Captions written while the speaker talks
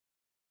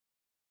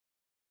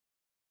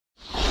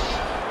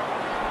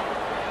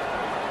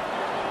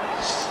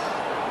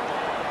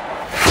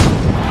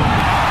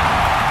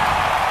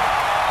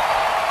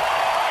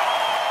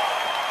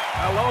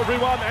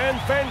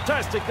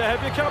fantastic to have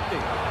your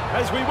company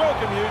as we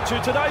welcome you to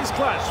today's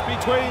clash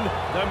between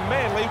the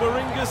Manly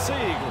Warringah Sea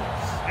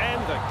Eagles and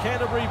the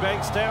Canterbury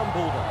Bankstown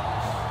Bulldogs.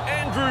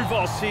 Andrew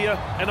Voss here,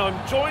 and I'm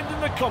joined in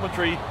the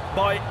commentary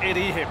by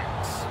Eddie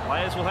Hemmings.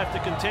 Players will have to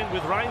contend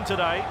with rain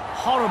today.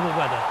 Horrible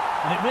weather,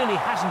 and it really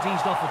hasn't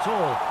eased off at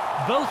all.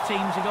 Both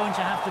teams are going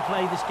to have to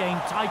play this game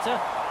tighter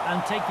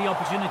and take the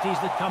opportunities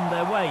that come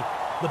their way.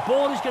 The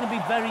ball is going to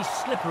be very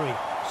slippery,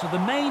 so the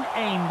main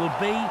aim will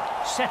be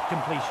set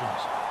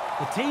completions.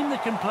 The team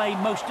that can play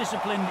most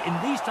disciplined in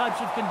these types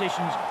of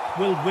conditions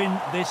will win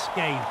this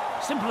game.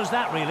 Simple as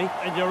that, really.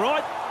 And you're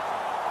right.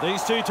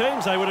 These two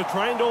teams, they would have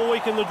trained all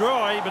week in the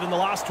dry, but in the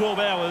last 12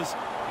 hours,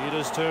 it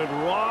has turned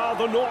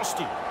rather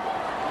nasty.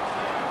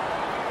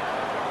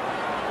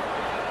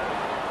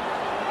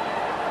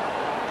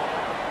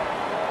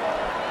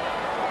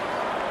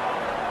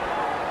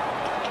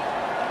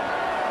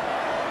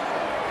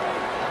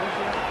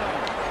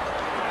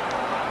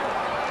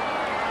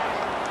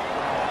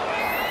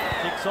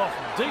 Kicks off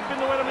deep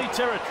into enemy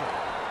territory.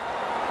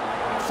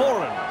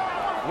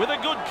 Foreign with a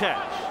good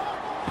catch.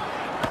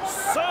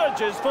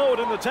 Surges forward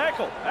in the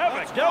tackle. Have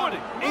a go at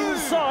it.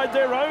 Inside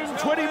their own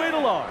 20-metre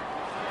line.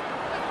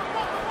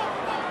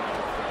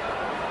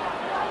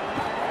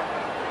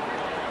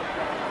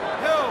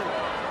 Hill,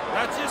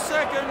 that's your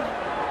second.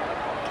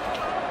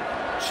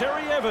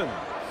 Cherry Evans.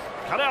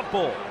 Cut out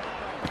ball.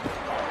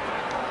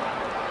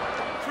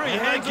 Three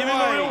And hands they give him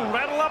a away. real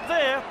rattle up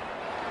there.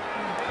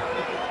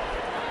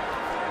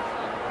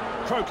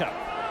 Croker.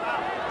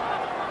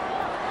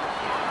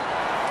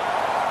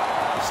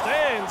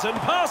 Stands and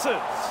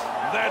passes.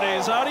 That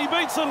is Artie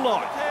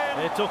Beetson-like.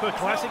 It took a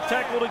classic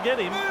tackle to get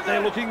him.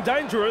 They're looking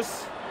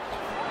dangerous.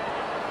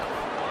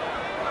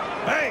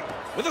 Bang!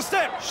 With a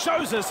step.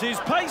 Shows us his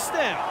pace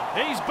now.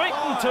 He's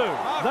beaten two.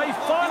 They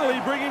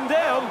finally bring him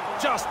down.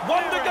 Just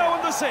one to go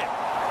in the set.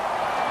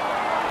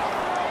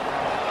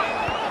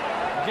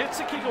 Gets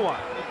a kick away.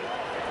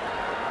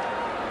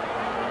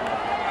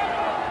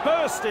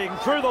 Bursting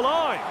through the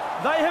line.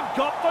 They have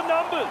got the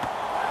numbers.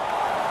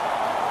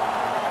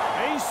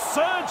 He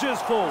surges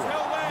forward.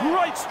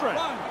 Great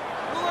strength.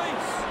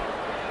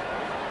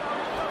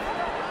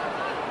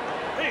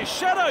 His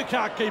shadow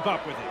can't keep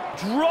up with him.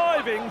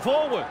 Driving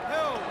forward.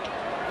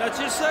 That's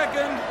your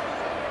second.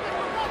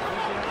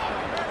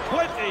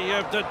 Plenty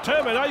of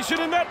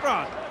determination in that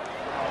run.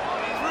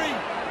 Three.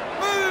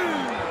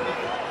 Move.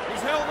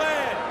 He's held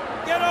there.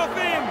 Get off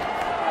him.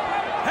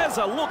 Has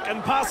a look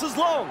and passes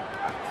long.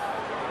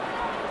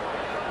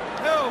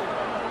 Hill.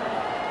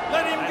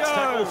 Let him That's go.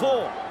 tackle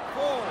four.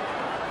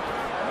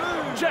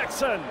 Move.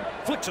 Jackson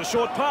flicks a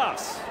short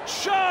pass.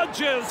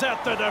 Charges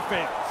at the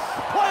defence.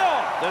 Play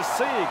on. The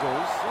Sea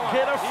Eagles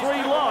get a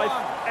free life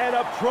and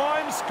a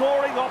prime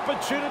scoring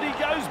opportunity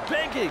goes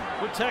begging.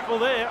 Good tackle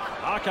there.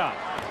 Arca.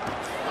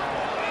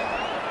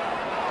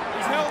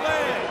 He's held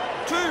there.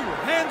 2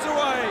 hands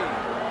away.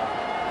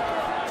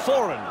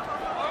 Foreign.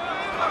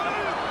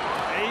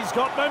 He's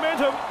got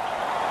momentum.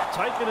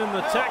 Taken in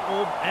the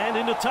tackle and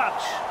into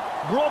touch.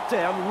 Brought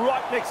down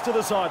right next to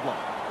the sideline.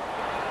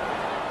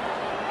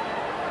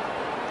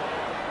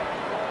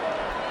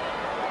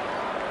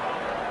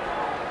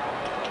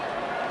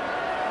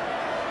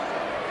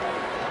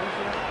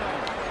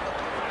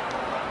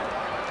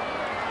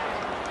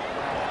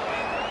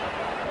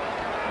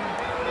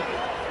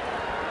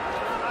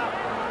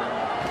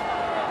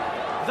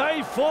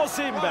 They force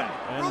him back,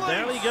 and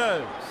down he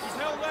goes. He's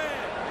held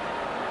there.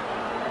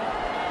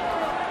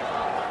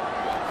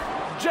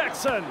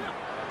 Jackson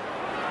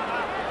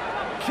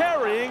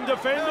carrying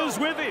defenders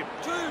with him.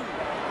 2.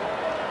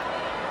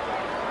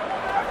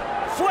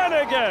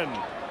 Flanagan.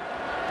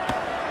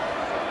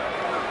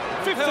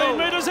 15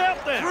 metres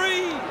out there. 3.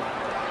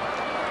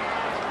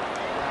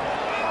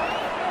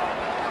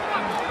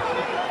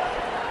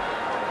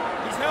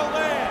 He's held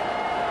there.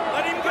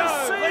 Let him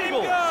go. Let him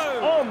go.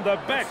 On the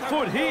back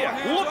foot here,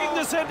 looking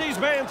to send his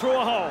man through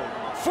a hole.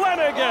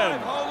 Flanagan.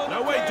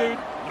 No way, dude.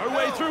 No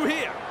way through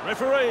here.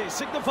 Referee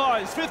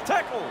signifies 5th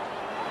tackle.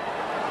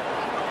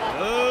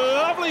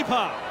 Lovely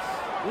pass.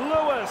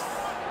 Lewis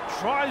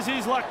tries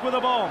his luck with a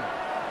bomb.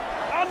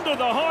 Under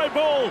the high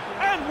ball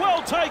and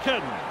well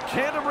taken.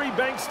 Canterbury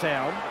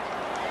Bankstown.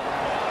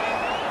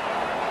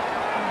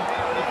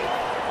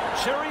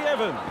 Cherry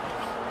Evans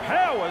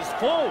powers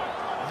forward.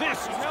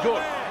 This is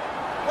good.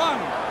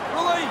 1.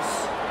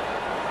 Release.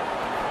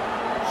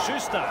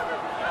 Schuster.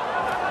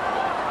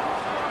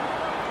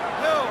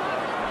 Hill.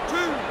 2.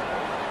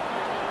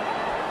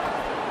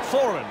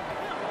 Foreign.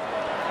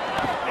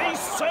 He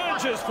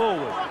surges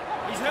forward.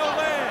 He's held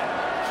there.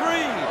 3.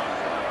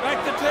 Back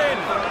to 10.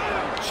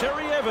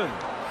 Cherry Evans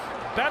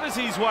batters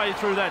his way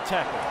through that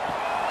tackle.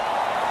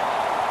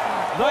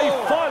 They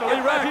finally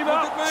Get wrap back, him look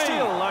up. at me.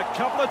 Still a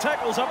couple of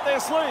tackles up their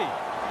sleeve.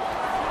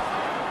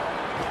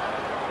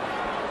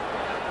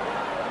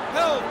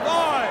 Hill.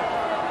 5.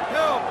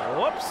 Hill.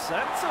 Whoops,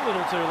 that's a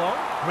little too long.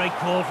 Great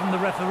call from the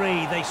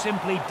referee. They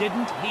simply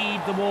didn't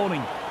heed the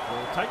warning.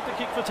 We'll take the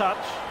kick for touch.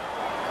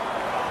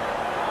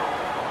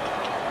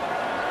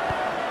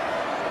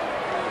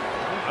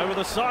 Over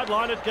the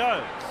sideline it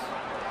goes.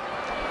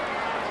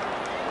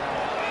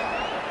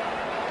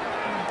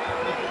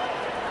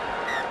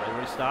 He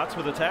restarts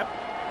with a tap.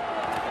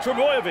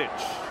 Trebojevic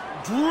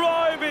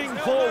driving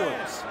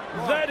forwards.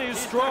 That is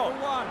strong.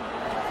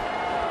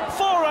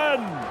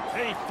 Foreign.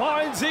 He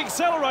finds the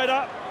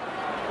accelerator.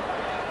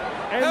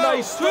 And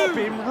they stop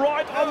him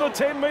right on the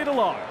 10-metre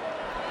line.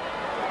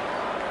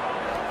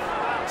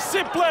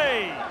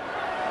 Sipley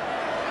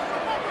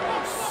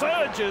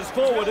surges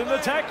forward in the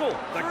tackle.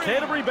 The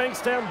Canterbury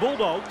Bankstown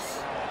Bulldogs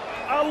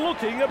are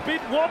looking a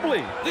bit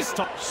wobbly. This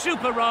time,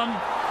 Super run,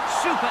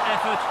 super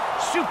effort,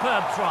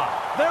 superb try.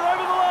 they're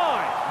over the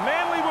line.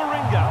 Manly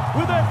Warringah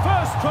with their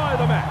first try of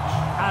the match.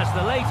 As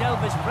the late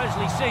Elvis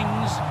Presley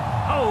sings,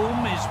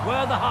 home is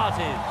where the heart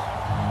is.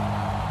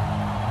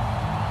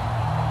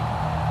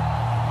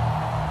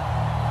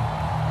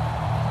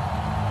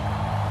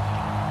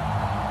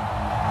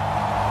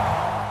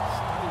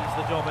 Studies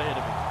the job ahead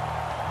of him.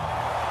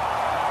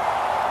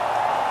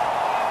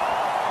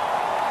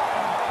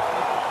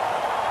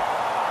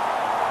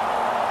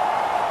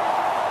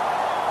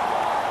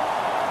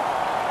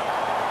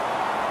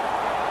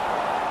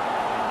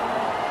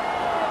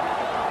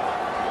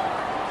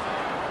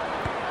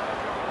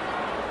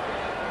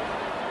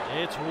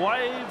 It's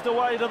waved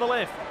away to the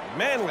left.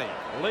 Manly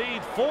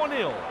lead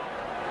 4-0.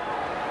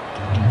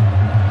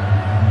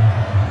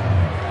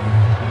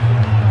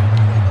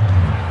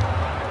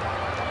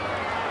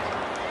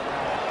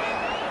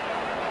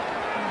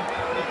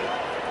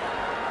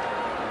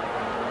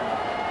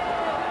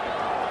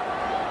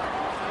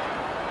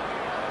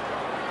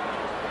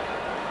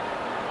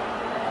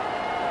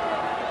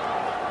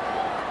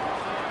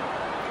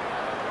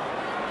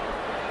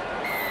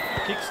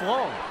 Kicks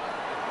long.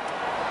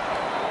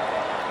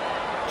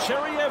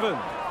 Cherry Evans,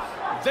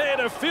 there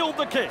to field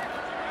the kick.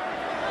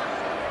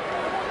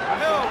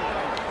 Help!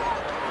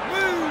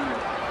 Move!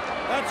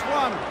 That's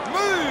one.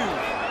 Move!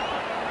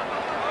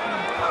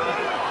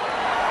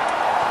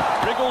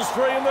 Wriggles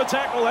free in the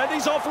tackle and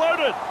he's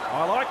offloaded.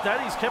 I like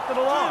that, he's kept it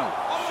alive.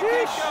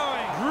 Keep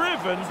going.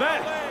 Driven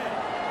back.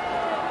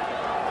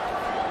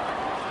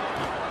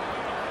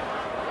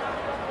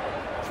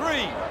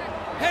 Three.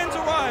 Hands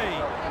away.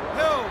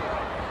 Help!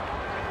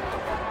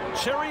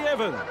 Cherry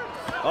Evans.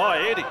 Oh,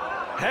 Eddie.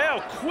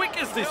 How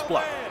quick is this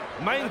bloke?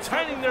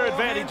 Maintaining their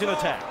advantage in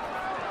attack.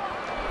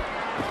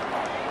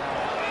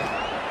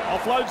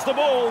 Offloads the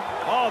ball.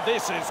 Oh,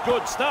 this is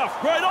good stuff.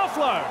 Great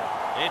offload.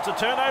 It's a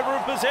turnover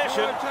of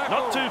possession.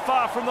 Not too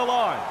far from the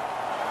line.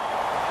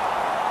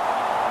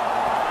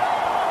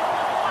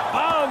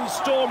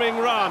 Barnstorming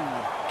run.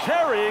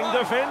 Carrying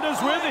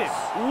defenders with him.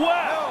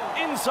 Wow.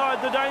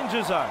 Inside the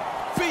danger zone.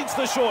 Feeds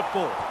the short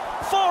ball.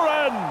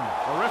 Foreign.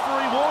 The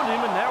referee warned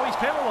him and now he's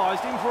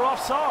penalised him for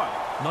offside.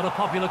 Not a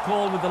popular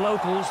call with the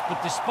locals,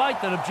 but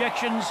despite their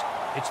objections,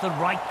 it's the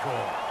right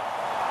call.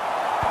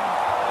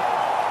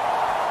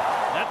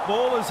 That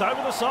ball is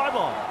over the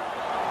sideline.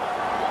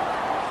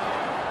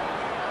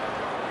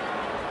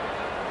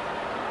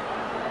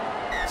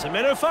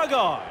 Semeno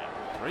Fagai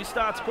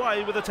restarts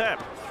play with a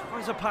tap.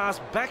 Throws a pass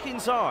back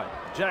inside.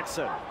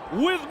 Jackson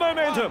with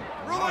momentum.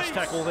 Nice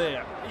tackle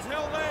there. He's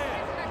held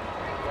there.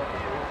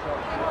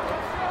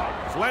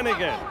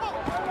 Flanagan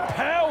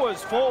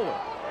powers forward.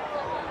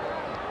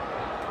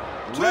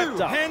 Two. Wrapped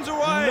up. Hands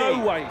away.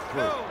 No way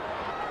through. Help.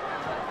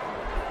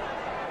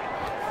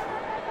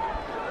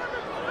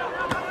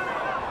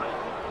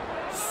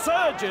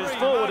 Surges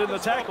forward in the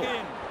tackle.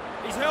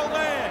 He's held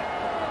there.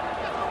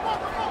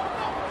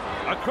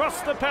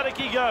 Across the paddock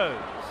he goes.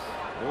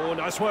 Oh,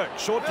 nice work.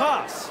 Short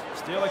pass.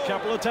 Still a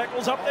couple of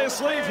tackles up their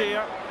sleeve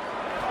here.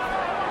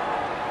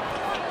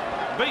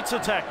 Beats a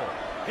tackle.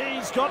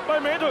 He's got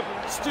momentum.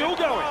 Still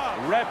going.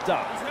 Wrapped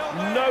up.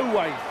 No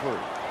way through.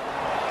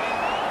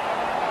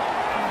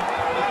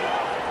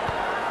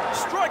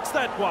 Strikes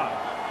that one.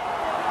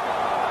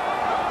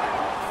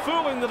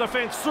 Fooling the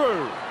defence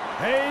through.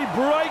 He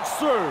breaks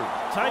through.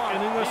 Taken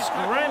in the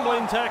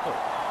scrambling tackle.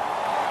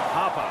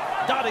 Harper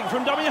darting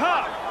from dummy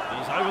half.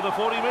 He's over the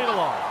 40-metre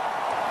line.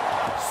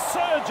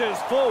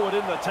 Surges forward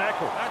in the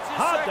tackle.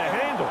 Hard to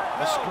handle.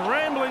 The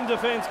scrambling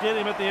defence get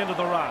him at the end of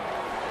the run.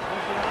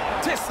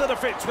 Tests the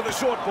defence with a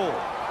short ball.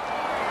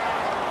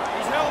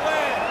 He's held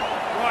there.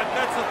 Right,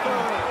 that's a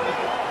third.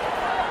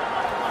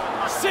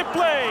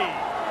 Sipley.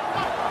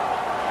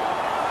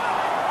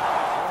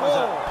 There's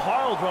a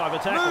pile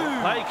driver tackle.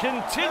 Move. They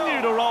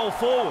continue to roll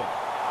forward.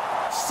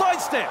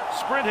 Sidestep,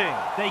 sprinting.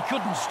 They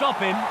couldn't stop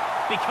him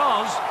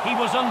because he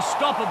was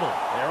unstoppable.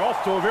 They're off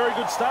to a very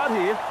good start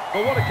here,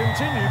 but want to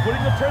continue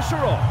putting the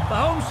pressure on.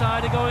 The home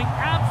side are going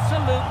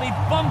absolutely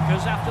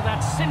bonkers after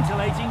that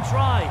scintillating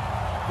try.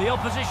 The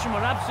opposition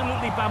were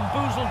absolutely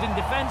bamboozled in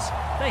defence.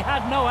 They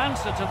had no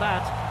answer to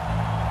that.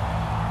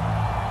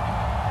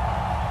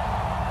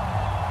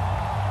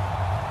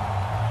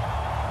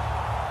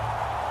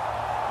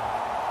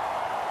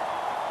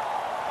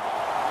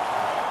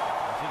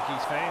 I think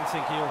his fans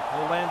think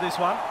he'll land this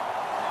one.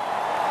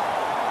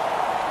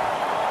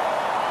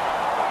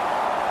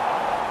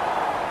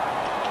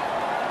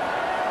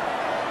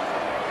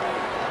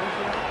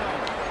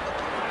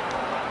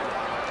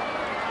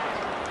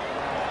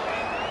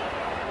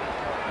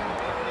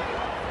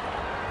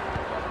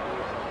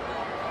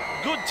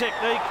 Good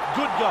technique,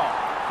 good goal.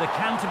 The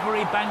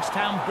Canterbury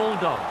Bankstown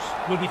Bulldogs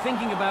will be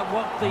thinking about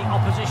what the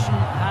opposition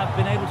have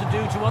been able to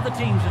do to other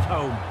teams at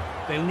home.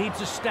 They'll need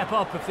to step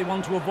up if they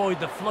want to avoid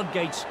the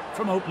floodgates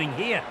from opening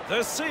here.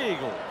 The Sea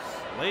Eagles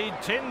lead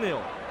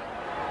 10-0.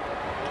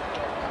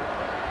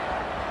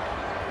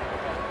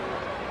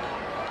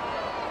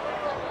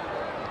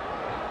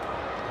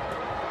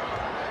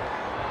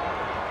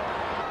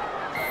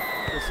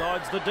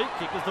 Decides the deep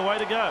kick is the way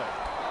to go.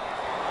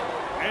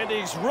 And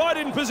he's right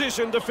in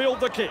position to field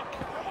the kick.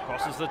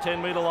 Crosses the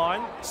 10-metre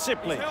line.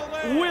 Sipley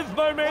with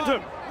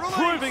momentum,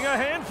 proving a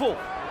handful.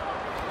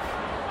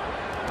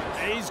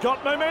 He's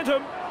got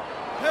momentum.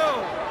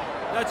 Hill,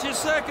 that's your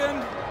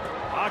second.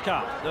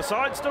 Parker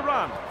decides to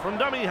run from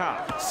dummy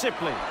half.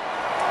 Sipley.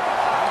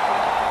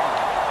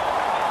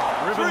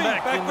 Driven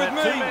back in that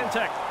two-man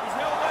tackle. He's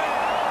held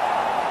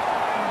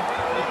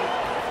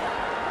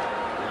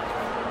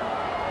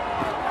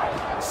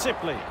there.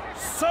 Sipley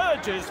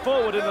surges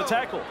forward in the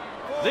tackle.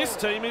 This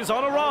team is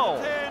on a roll.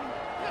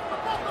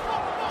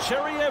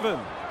 Cherry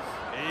Evans.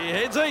 He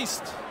heads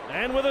east.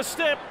 And with a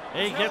step,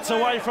 he gets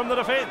away from the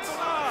defence.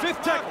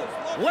 Fifth tackle.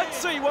 Let's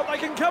see what they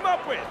can come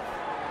up with.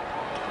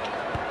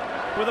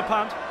 With a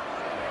punt.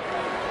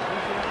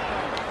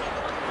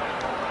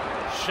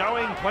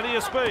 Showing plenty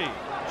of speed.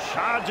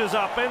 Charges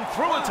up and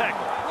through a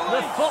tackle.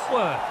 The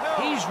footwork.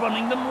 He's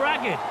running them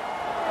ragged.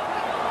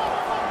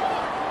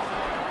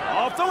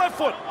 Off the left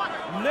foot.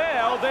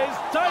 Now there's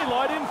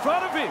daylight in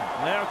front of him.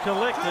 Now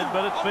collected,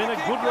 but it's been a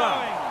good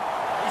run.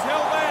 He's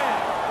held there.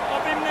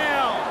 Up him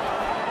now.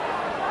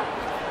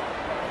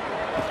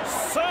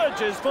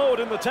 Surges forward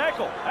in the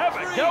tackle. Have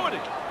a go at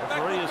him. The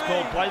referee is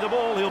called play the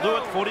ball. He'll do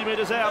it 40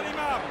 metres out.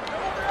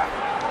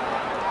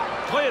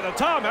 Clear the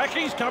tarmac.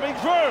 He's coming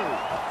through.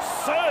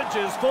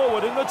 Surges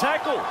forward in the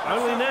tackle.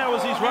 Only now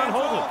as he's run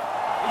halted.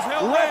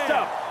 Wrapped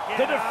up.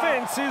 The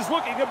defence is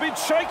looking a bit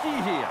shaky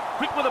here.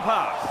 Quick with a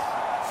pass.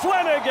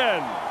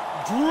 Flanagan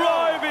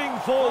driving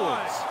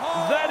forwards.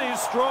 That is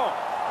strong.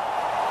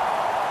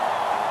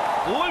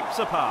 Loops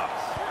a pass.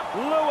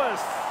 Lewis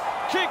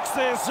kicks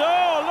this.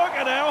 Oh, look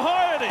at how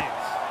high it is.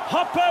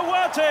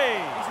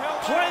 Hopawati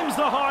claims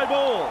the high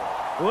ball.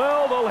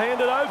 Well, they'll hand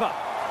it over.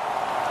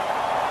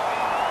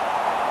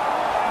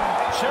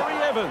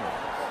 Cherry Evans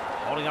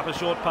holding up a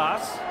short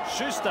pass.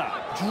 Schuster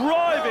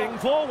driving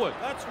forward.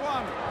 That's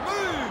one.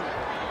 Move.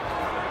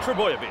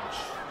 Trebojevic.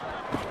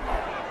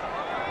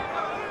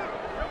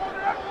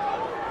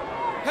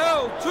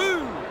 Held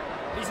two.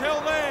 He's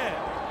held there.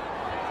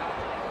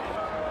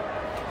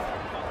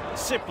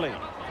 Sipley.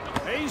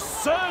 He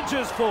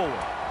surges forward.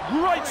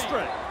 Great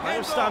strength. May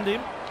have stunned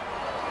him.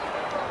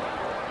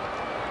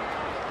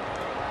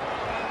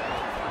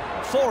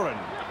 Foreign.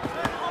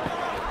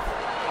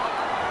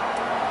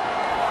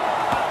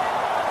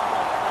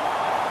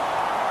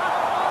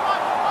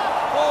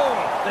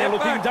 They're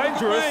looking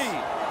dangerous.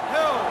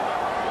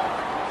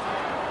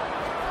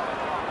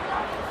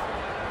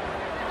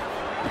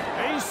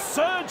 He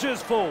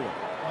surges forward.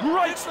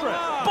 Great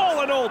strength.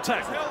 Ball and all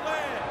tackle.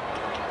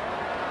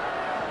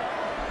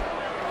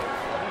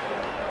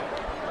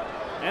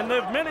 And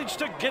they've managed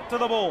to get to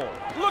the ball.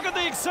 Look at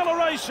the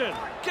acceleration.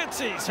 Gets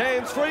his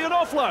hands free and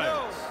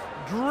offloads.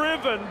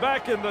 Driven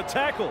back in the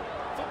tackle.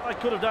 Thought they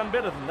could have done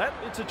better than that.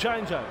 It's a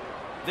changeover.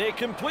 Their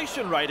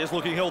completion rate is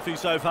looking healthy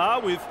so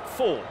far with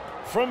 4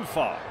 from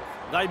 5.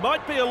 They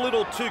might be a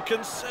little too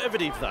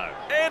conservative though.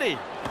 Eddie,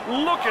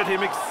 look at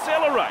him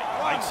accelerate.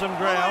 Make some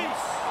ground.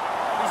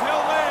 He's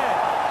held there.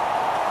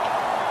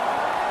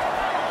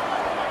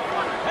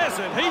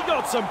 Hasn't he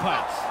got some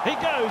pace? He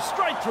goes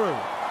straight through.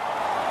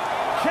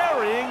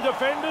 Carrying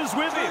defenders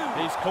with him.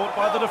 He's caught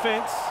by the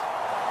defence.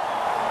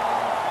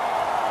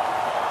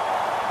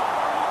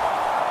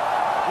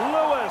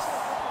 Lewis.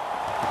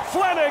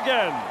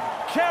 Flanagan.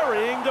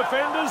 Carrying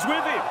defenders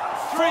with him.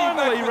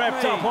 Finally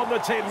wrapped up on the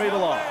 10-metre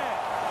line.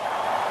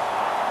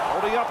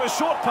 Holding up a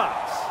short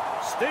pass.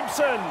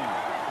 Stimson.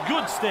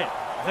 Good step.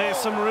 There's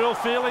some real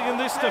feeling in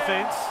this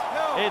defence.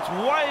 It's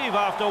wave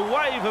after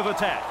wave of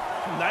attack.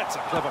 That's a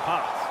clever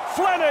pass.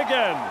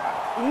 Flanagan.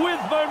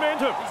 With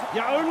momentum.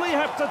 You only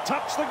have to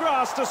touch the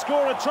grass to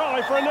score a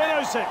try for a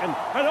nanosecond,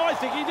 and I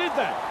think he did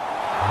that.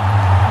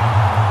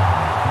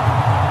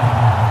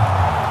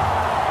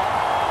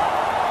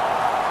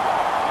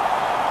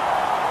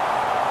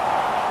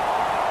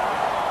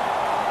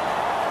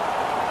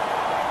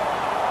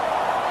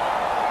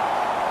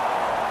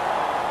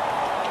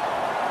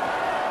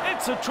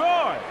 It's a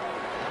try.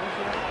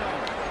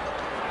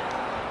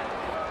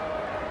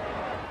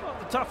 Not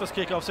the toughest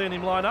kick I've seen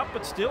him line up,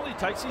 but still he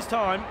takes his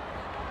time.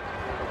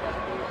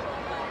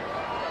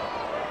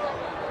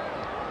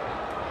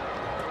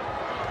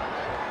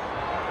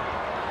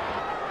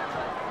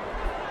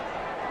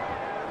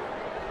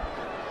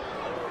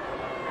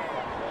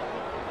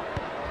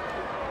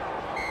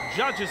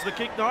 Judges the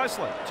kick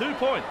nicely. 2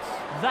 points.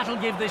 That'll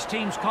give this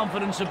team's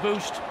confidence a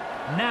boost.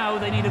 Now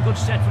they need a good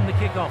set from the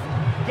kick-off.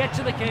 Get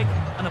to the kick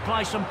and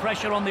apply some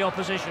pressure on the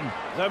opposition.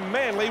 The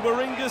Manly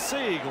Warringah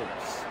Sea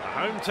Eagles. The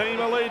home team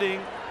are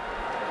leading.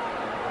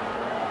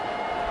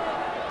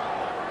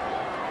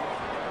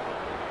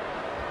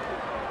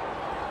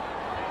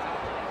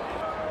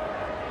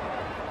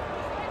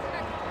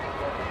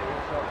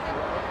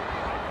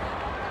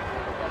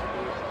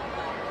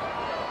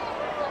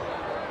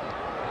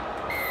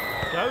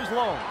 Goes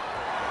long.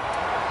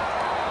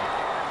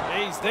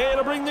 He's there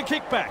to bring the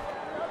kick back.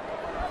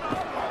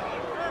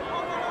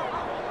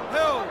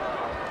 Held.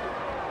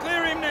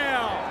 Clear him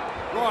now.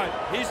 Right,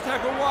 here's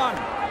tackle one.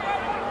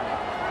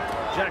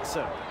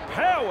 Jackson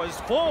powers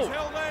forward.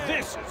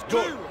 This is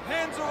good. 2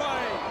 hands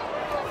away.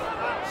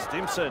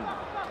 Stimson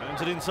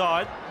turns it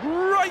inside.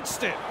 Great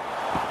step.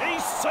 He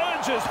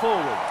surges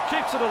forward.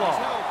 Keeps it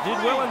alive.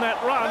 Did well in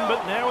that run,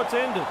 but now it's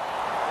ended.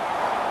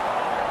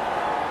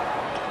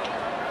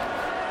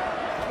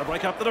 To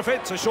break up the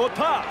defence, a short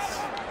pass.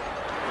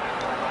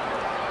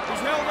 He's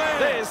held there.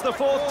 There's the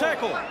fourth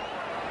tackle.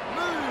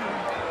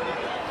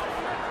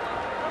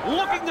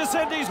 Looking to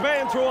send his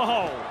man through a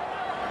hole.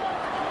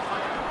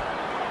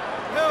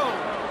 Held.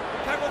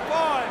 Tackle 5.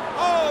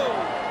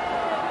 Oh!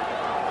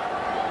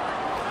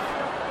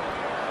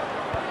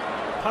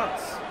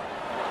 Punts.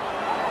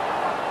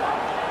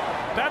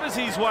 Batters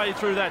his way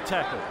through that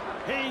tackle.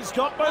 He's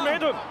got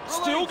momentum.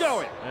 Still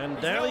going. And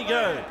down he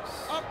goes.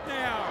 Up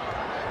now.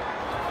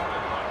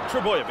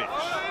 Trebojevic.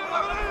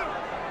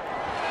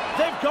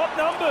 They've got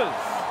numbers.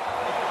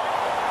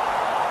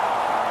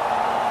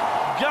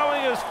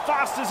 Going as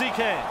fast as he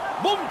can.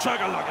 Boom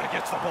chugga-lugga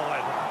gets the ball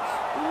and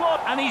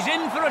runs. And he's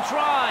in for a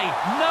try.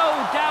 No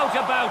doubt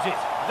about it.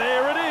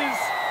 There it is.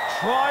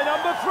 Try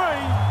number 3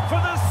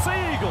 for the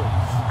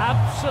Seagulls.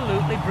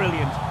 Absolutely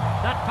brilliant.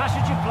 That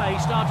passage of play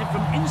started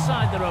from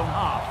inside their own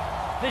half.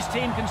 This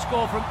team can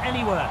score from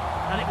anywhere,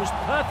 and it was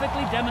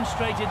perfectly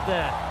demonstrated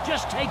there.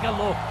 Just take a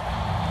look.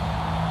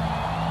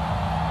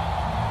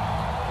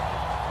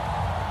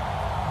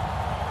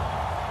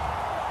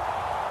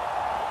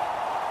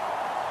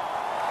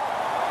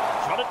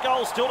 Shot at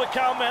goal still to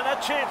come, and a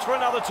chance for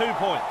another 2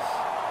 points.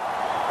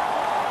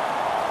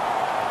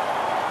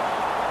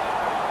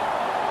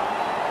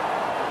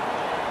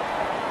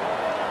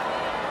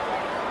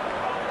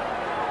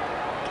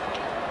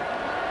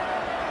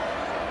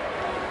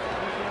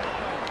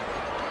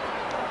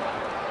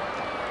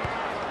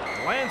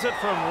 Lands it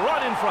from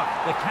right in front.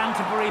 The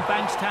Canterbury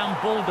Bankstown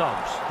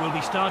Bulldogs will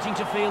be starting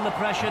to feel the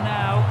pressure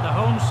now. The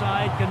home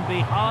side can be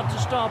hard to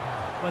stop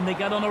when they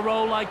get on a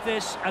roll like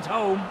this at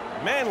home.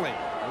 Manly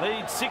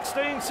leads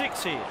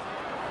 16-6 here.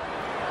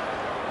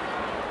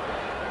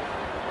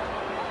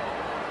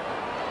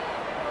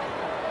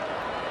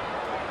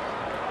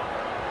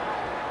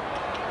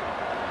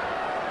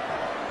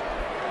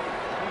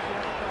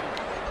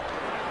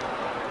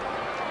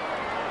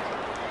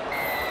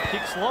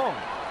 Kicks long.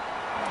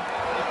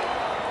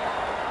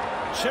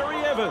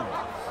 Cherry Evans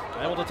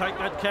able to take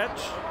that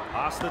catch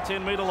past the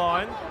 10-metre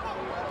line.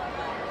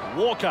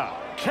 Walker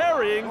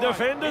carrying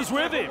defenders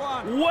with him.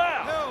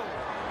 Wow!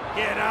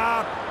 Get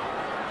up.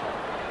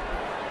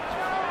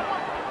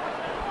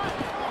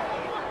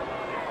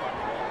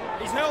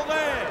 He's held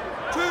there.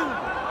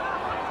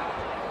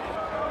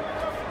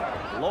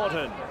 2.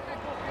 Lawton.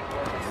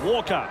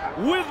 Walker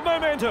with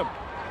momentum.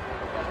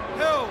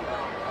 Held.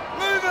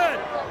 Move it.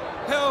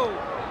 Held.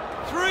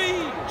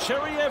 3.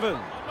 Cherry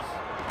Evans.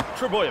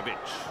 Trebojevic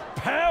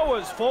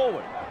powers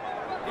forward.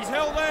 He's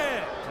held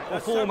there.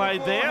 Tackle 4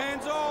 made there.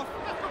 Hands off.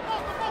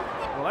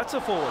 Well, that's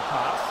a forward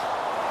pass.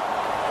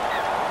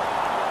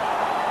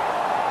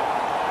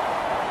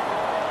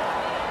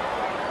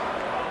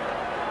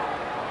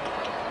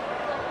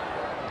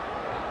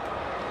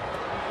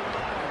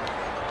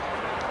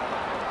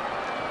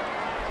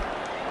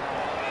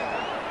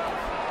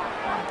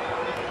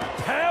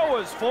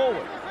 Powers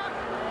forward.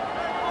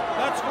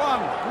 That's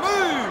 1.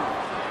 Move.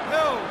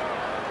 Held.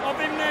 Of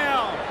him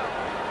now.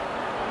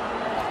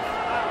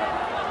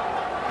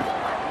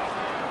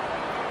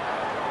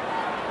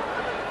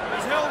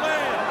 He's held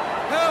there.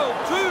 Held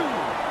 2.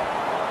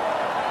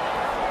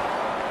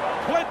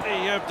 Plenty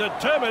of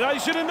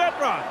determination in that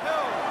run.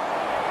 Held.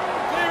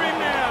 Clear him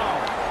now.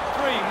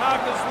 3.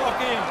 Marcus lock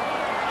in.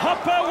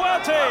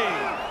 Hopawati.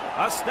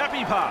 A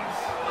snappy pass.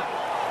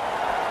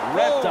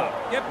 Wrapped up.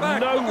 Get back.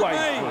 No Look way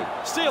at me. through.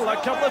 Still a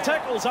couple of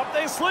tackles up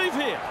their sleeve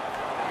here.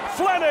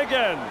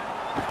 Flanagan.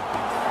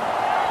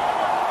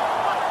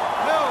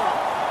 Held.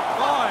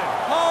 5.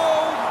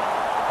 Hold.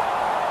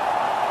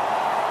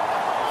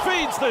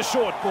 Feeds the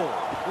short ball.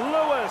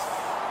 Lewis.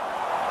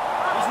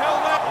 He's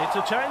held there. It's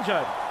a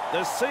changeover.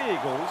 The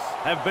Seagulls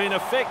have been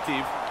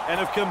effective and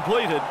have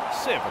completed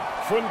 7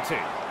 from 10.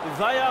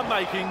 They are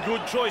making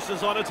good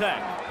choices on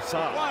attack. So,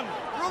 1.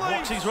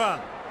 Release. watch his run.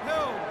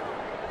 Held.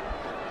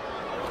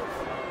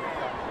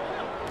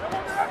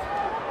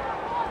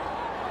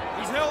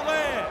 He's held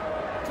there.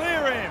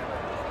 Clear him.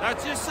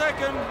 That's your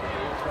second.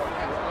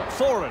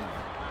 Thorin.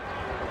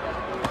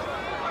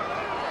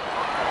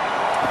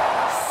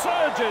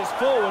 Surges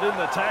forward in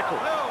the tackle.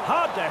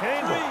 Hard to 3.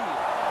 handle.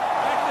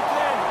 Back to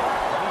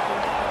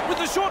 10. With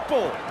the short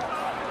ball.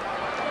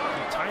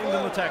 Contained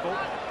in the tackle.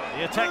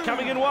 The attack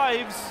coming in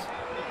waves.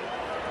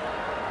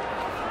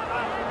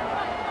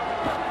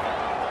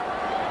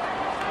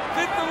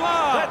 Fifth and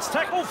last. That's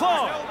tackle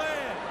 5. Held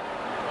there.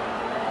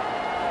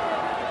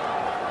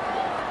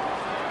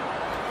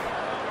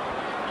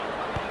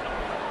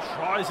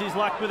 Tries his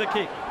luck with a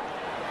kick.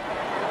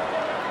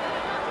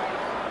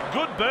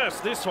 Good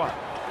burst, this one.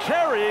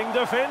 Carrying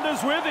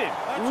defenders with him.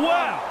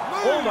 Wow!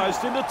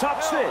 Almost into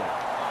touch there.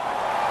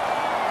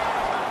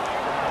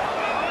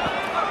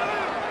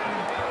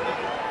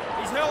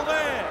 He's held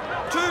there.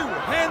 2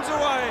 hands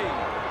away.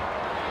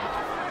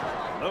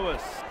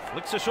 Lewis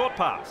flicks a short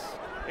pass.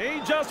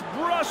 He just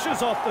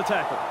brushes off the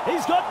tackle.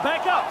 He's got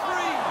back up. 3.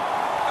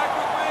 Back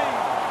with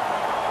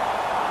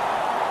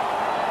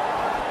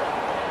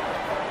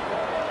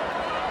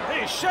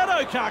me. His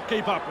shadow can't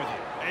keep up with him.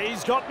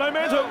 He's got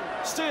momentum.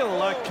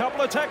 Still a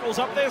couple of tackles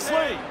up their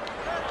sleeve.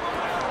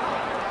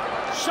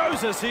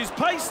 Shows us his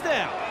pace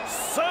now.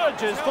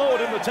 Surges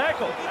forward in the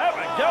tackle. Have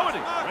a go at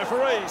him.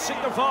 Referee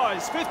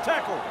signifies 5th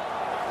tackle.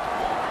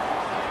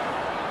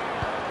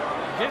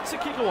 Gets a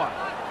kick away.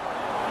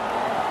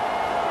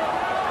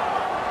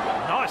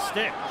 Nice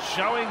step,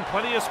 showing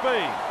plenty of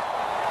speed.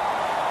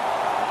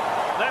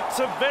 That's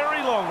a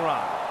very long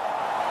run.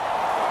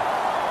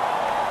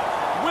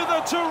 With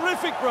a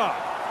terrific run.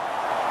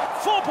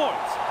 4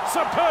 points.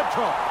 Superb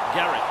try.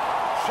 Garrick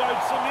showed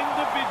some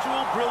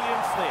individual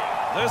brilliance there.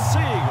 The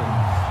Sea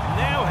Eagles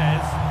now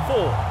has 4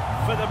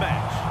 for the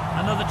match.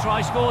 Another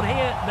try scored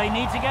here. They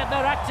need to get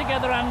their act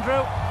together,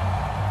 Andrew.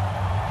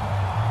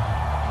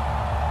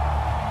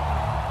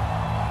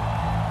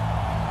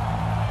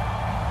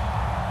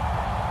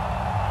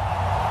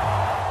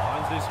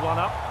 Lines this one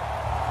up.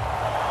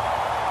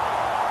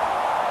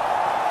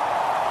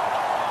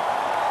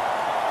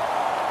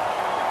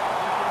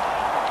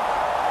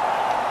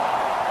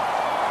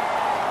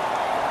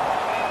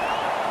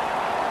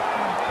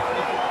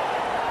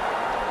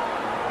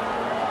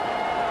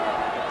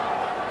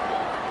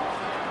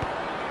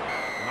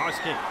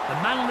 Kick. The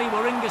Manly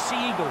Warringah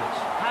Sea Eagles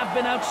have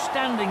been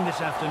outstanding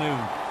this afternoon.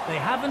 They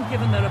haven't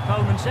given their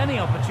opponents any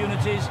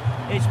opportunities.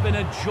 It's been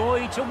a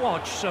joy to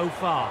watch so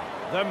far.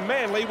 The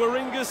Manly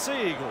Warringah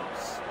Sea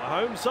Eagles. The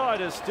home side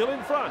is still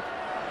in front.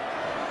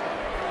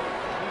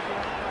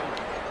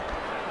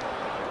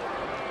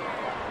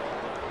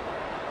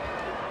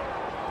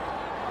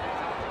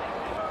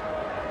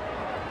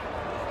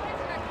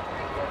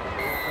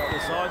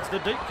 Decides the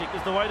deep kick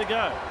is the way to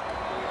go.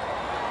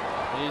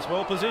 He's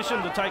well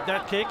positioned to take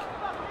that kick.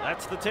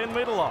 That's the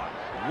 10-metre line.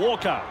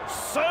 Walker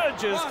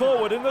surges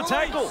forward in the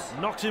tackle.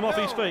 Knocks him off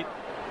his feet.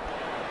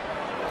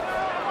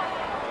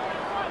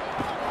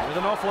 With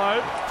an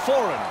offload.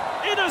 Foreign.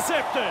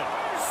 Intercepted.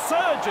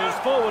 Surges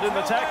forward in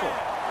the tackle.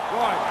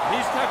 Right,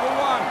 here's tackle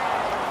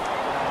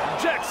 1.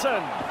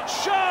 Jackson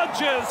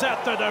charges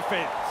at the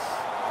defence.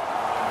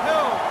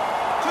 Held.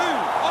 2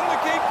 on the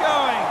keep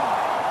going.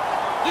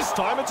 This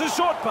time it's a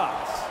short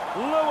pass.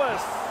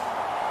 Lewis.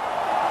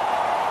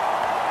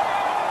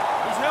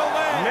 Held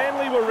there.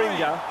 Manly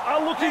Warringah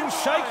are looking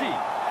shaky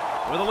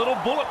with a little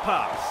bullet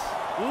pass.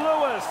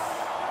 Lewis.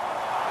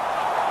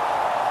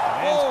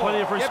 There's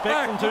plenty of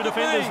respect from 2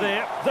 defenders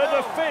there. The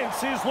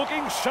defence is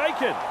looking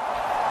shaken.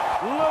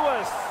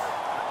 Lewis.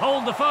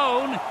 Hold the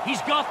phone. He's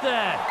got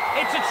there.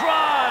 It's a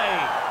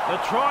try. The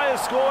try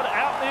is scored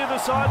out near the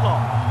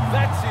sideline.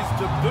 That's his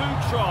debut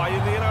try in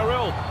the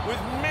NRL,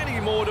 with many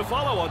more to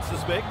follow, I'd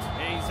suspect.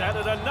 He's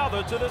added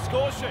another to the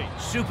score sheet.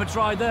 Super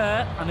try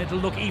there, and it'll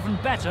look even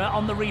better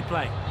on the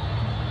replay.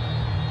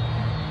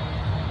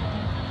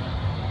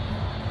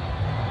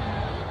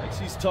 Takes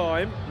his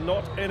time,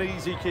 not an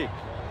easy kick.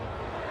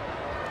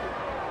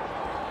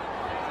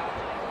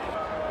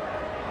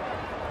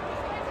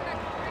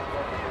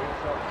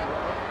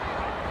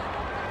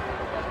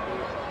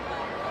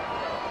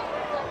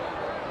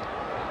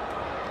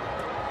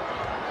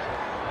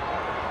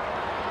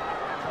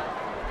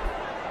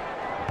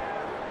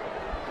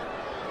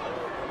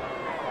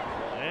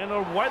 And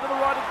away to the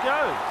right it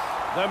goes.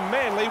 The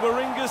Manly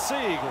Warringah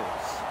Sea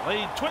Eagles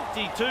lead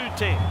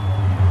 22-10.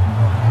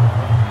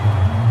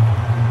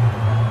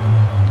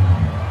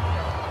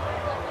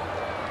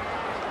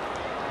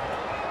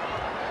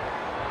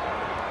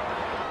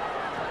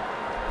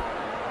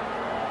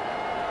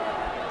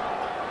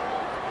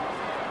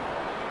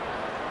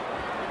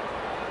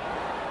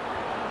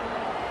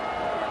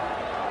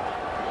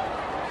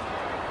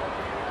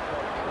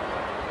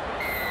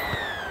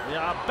 We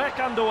are back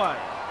underway.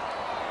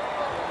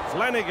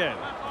 Flanagan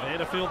there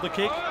to field the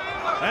kick,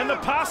 and the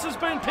pass has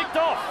been picked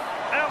off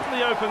out in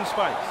the open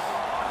space.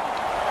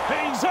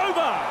 He's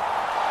over.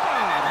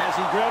 And has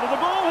he grounded the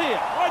ball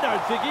here? I don't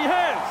think he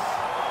has.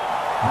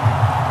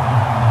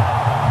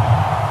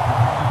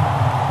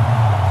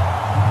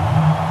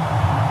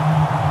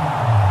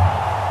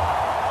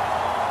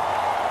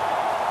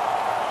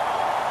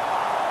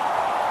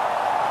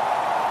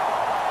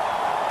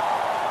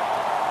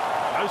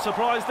 No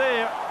surprise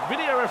there.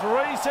 Video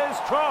referee says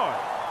try.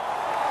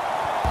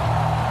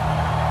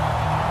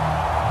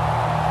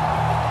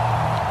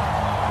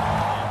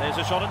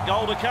 There's a shot at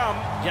goal to come.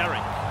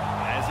 Garrick,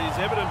 as is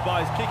evident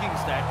by his kicking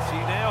stats, he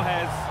now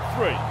has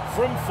 3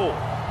 from 4.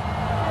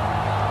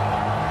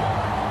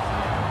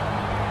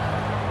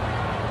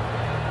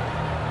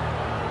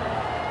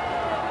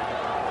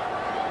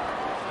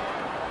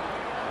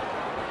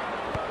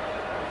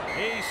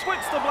 He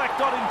splits the black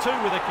dot in two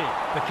with a kick.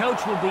 The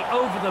coach will be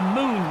over the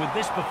moon with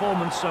this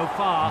performance so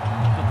far,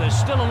 but there's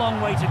still a long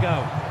way to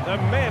go. The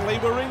Manly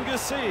Warringah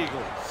Sea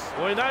Eagles.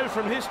 We know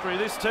from history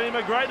this team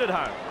are great at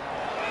home.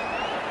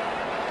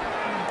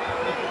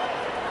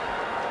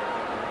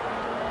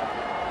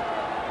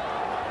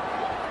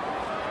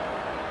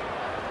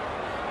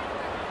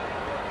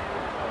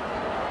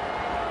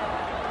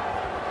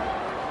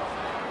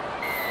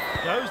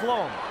 Goes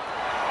long.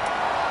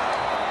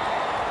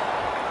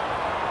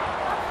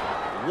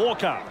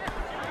 Walker.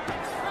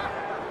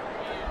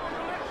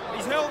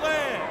 He's held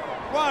there.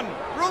 One.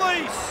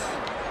 Release.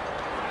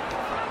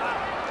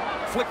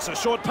 Flicks a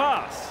short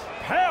pass.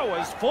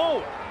 Powers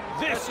forward.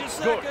 This That's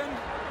is your good. second.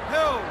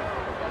 Held.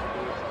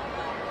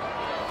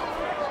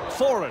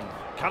 Foreign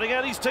cutting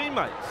out his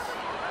teammates.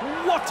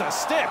 What a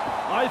step.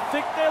 I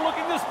think they're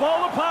looking to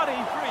spoil the party.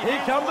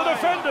 Here come the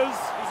defenders.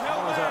 He's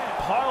held That was there.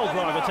 a pile Let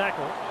him driver up.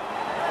 tackle.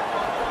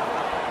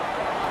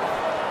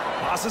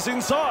 Passes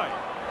inside.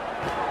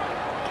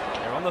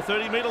 They're on the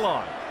 30-metre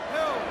line.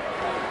 Held.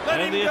 Let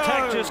And him the go.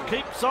 attack just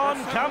keeps on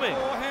That's coming.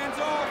 4, hands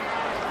off.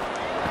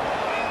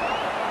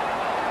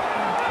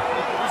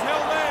 He's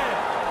held there.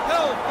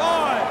 Held.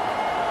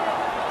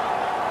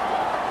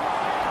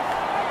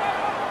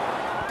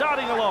 5.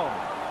 Darting along.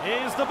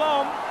 Here's the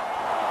bomb.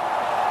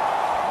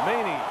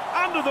 Meany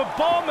under the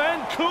bomb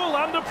and cool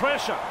under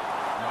pressure.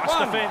 Nice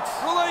 1. defence.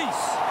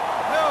 Release.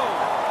 Held.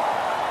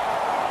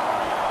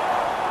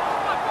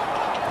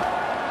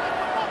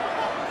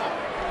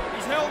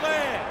 He's held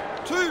there.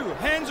 2.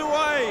 Hands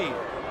away.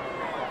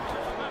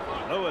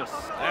 Lewis,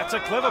 that's a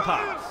clever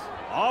pass.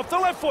 Off the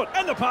left foot,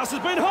 and the pass has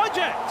been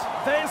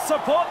hijacked. There's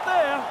support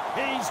there.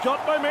 He's got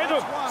momentum.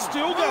 That's 1.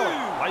 Still going.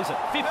 2. Plays it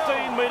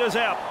 15 metres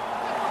out.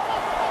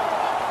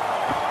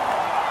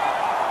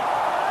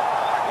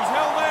 He's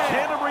held there.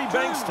 Canterbury 2.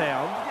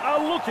 Bankstown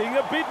are looking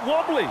a bit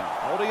wobbly.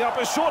 Holding up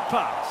a short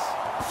pass.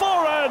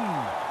 Foreign.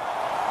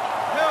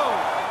 Held.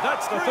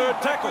 That's the 3. third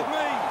Back tackle. with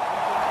me.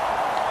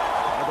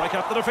 They break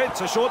up the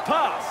defence. A short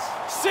pass.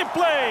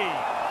 Sipley.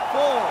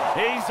 4.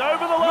 He's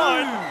over the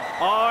line. Move.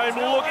 I'm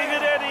He's looking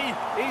at there. Eddie.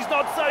 He's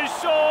not so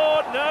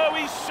sure. No,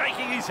 he's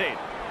shaking his head.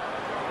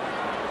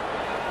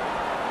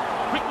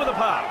 Quick with a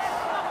pass.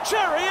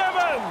 Cherry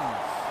Evans.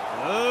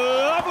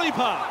 Lovely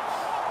pass.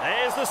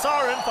 There's the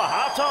siren for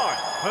half-time.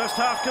 First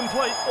half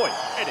complete. Oi,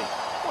 Eddie,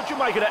 what'd you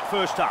make of that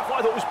first half?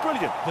 I thought it was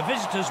brilliant. The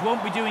visitors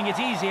won't be doing it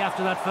easy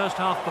after that first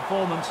half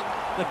performance.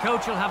 The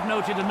coach will have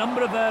noted a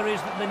number of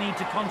areas that they need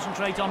to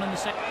concentrate on in the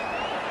second.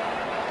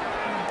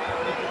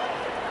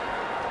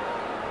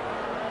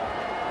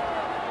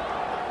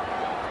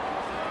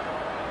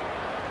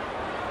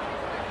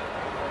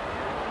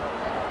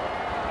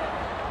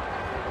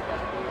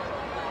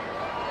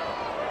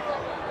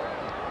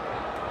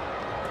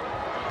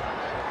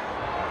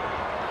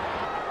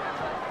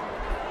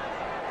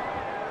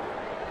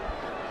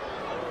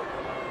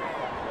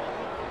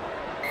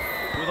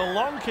 With a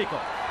long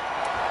kick-off.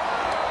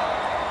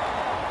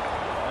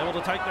 Able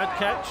to take that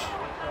catch.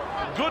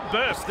 Good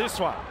burst, this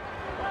one.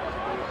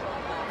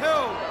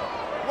 Held.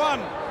 1.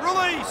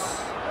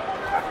 Release.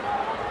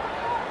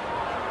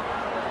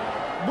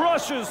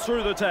 Brushes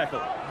through the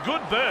tackle.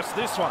 Good burst,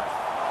 this one.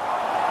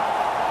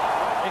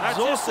 That's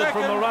your Exhausted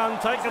from the second. run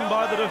taken He's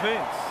by the held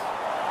defence.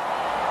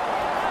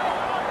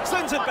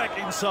 Sends it back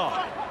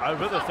inside.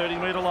 Over the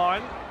 30-metre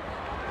line.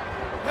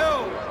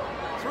 Held.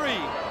 3.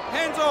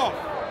 Hands off.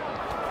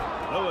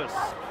 Lewis.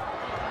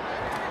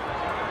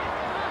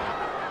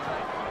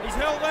 He's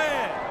held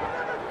there.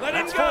 Let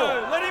That's him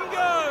go. 4. Let him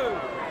go.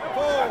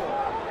 4.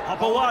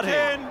 Hopawati.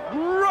 10.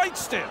 Great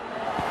step.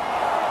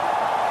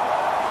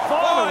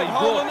 Finally 5,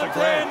 hold brought on to the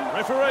ground. 10.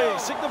 Referee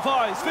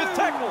signifies fifth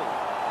tackle.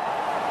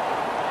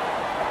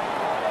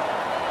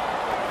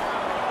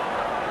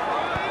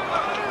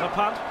 The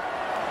punt.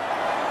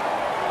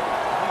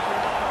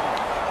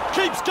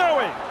 Keeps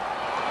going.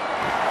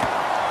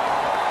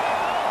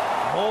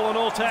 All in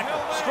all tackle,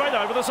 straight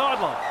over the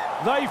sideline.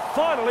 They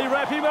finally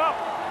wrap him up.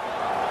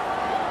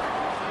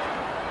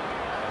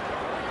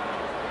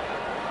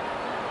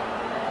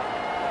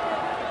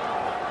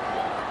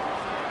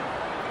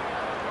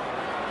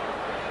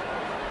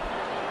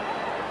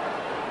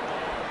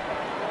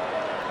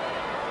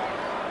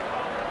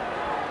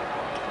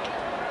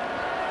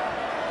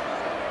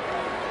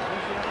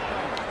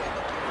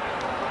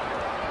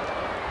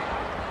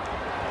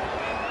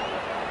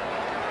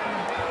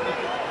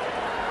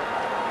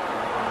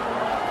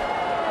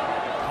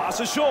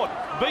 Passes short,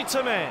 beats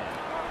a man.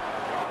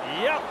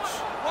 Ouch,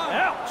 1.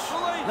 ouch.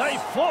 Release. They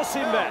force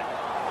him back.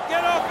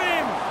 Get off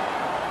him.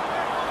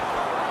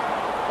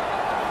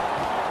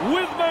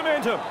 With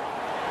momentum.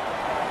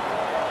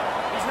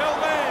 He's held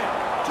there.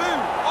 2.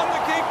 On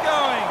the keep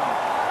going.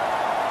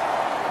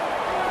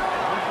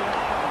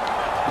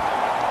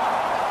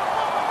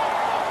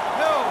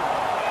 Held.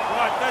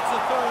 Right, that's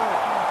the 3rd.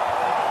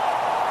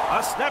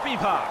 A snappy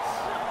pass.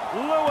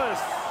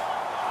 Lewis.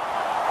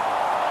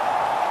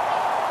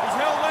 He's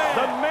held there.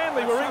 The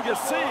Manly That's Warringah number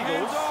 4, Sea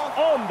Eagles hands off.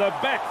 on the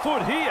back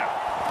foot here.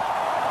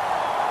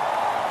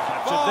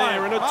 Captured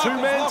there in a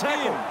two-man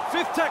tackle. In.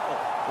 Fifth tackle.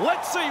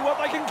 Let's see what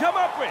they can come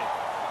up with.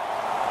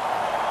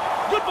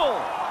 Good ball.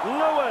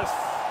 Lewis.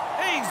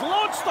 He's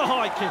launched the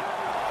high kick.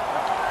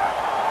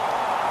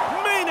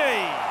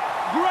 Meany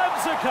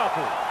grabs a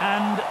couple.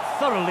 And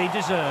thoroughly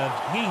deserved.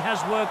 He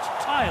has worked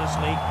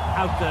tirelessly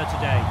out there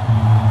today.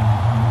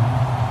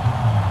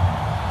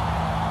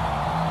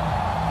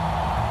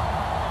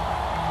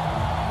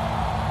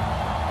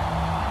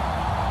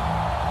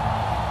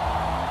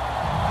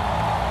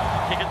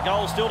 Kick and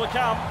goal still to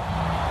come.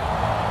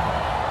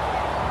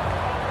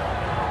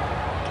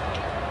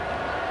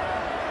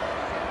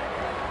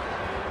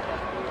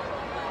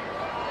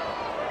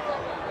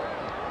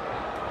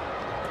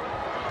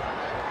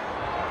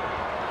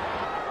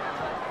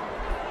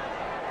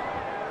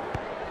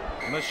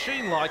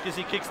 Machine-like as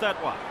he kicks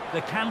that one.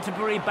 The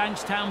Canterbury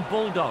Bankstown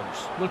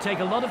Bulldogs will take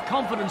a lot of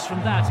confidence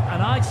from that,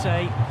 and I'd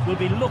say will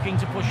be looking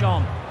to push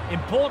on.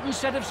 Important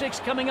set of 6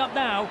 coming up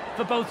now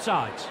for both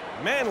sides.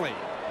 Manly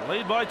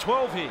lead by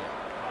 12 here.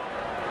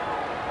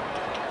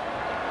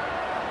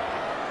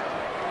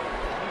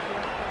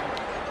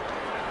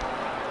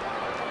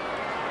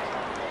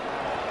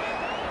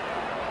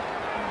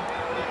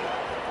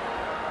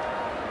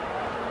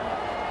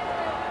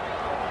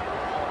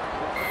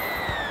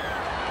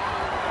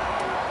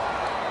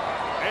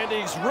 And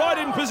he's right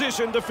in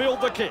position to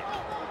field the kick.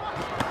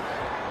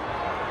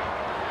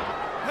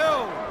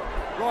 Held.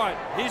 Right,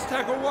 here's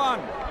tackle 1.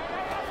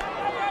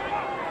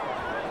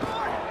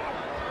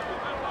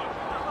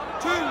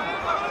 2.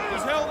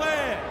 He's held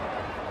there.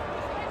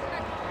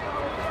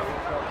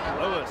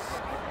 Lewis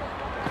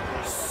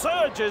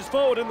surges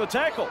forward in the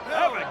tackle.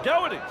 Have a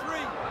go at him.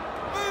 3.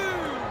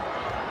 Move.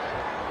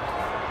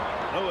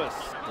 Lewis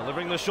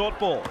delivering the short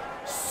ball.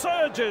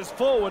 Surges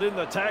forward in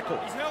the tackle.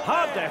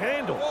 Hard to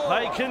handle.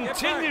 They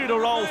continue to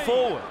roll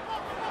forward.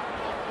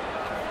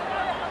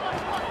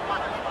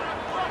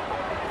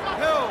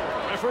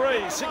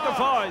 Referee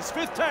signifies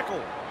 5th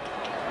tackle.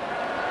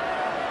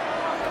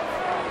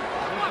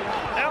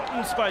 Out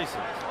in spaces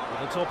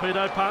with a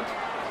torpedo punt.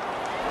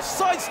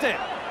 Sidestep.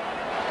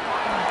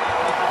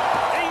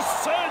 He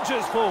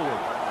surges forward.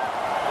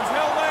 He's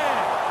held there.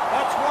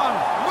 That's 1.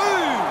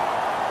 Move.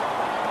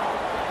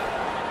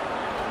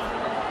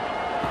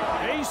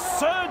 He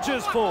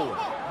surges forward.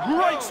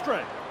 Great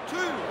strength. 2.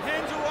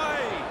 Hands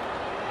away.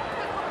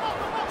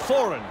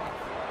 Foreign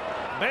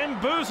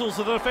bamboozles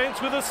the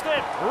defence with a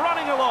step.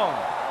 Running along.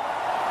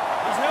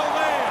 He's held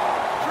there.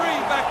 3.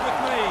 Back with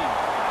me.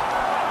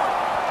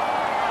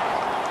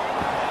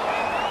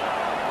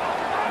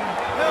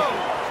 Held.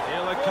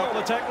 Still a couple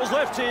of tackles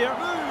left here.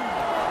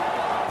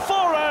 Move.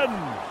 Foreign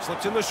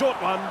slips in the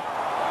short one.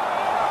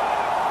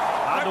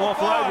 Hard to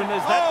offload when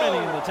there's that many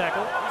in the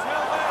tackle. He's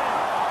held there.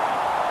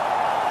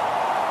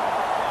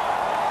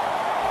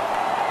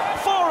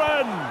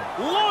 Foreign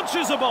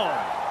launches a bomb.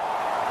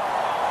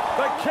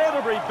 The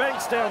Canterbury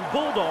Bankstown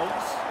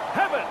Bulldogs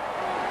have it.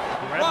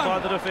 Grabbed by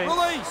the defence.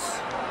 Release.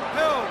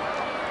 Held.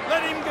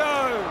 Let him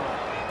go.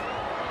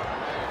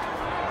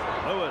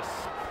 Lewis.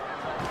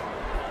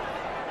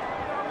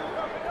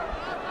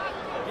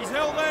 He's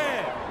held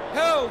there.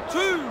 Held.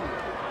 2.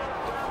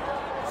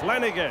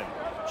 Flanagan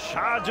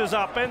charges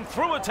up and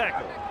through a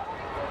tackle.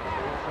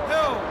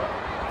 Held.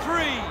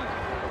 3.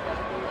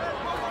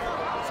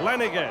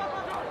 Flanagan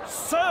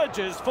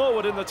surges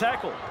forward in the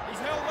tackle. He's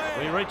held there.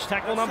 We reach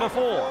tackle number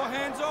 4.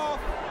 Hands off.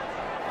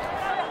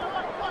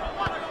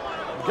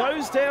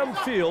 Goes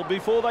downfield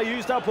before they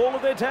used up all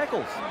of their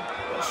tackles.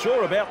 Not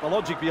sure about the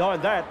logic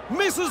behind that.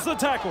 Misses the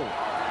tackle.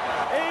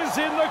 Is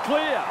in the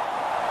clear.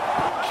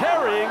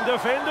 Carrying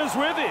defenders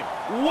with him.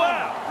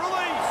 Wow.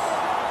 Release.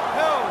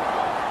 Held.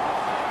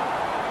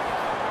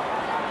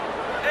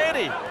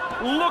 Eddie,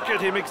 look at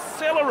him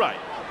accelerate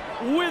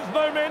with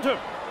momentum.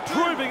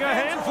 Proving a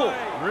handful.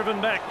 Driven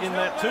back in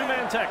that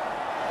 2-man tackle.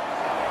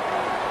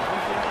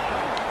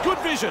 Good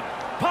vision.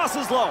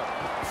 Passes long.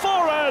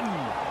 Foreign.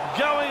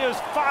 Going as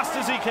fast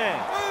as he can.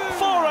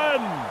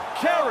 Foreign.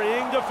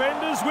 Carrying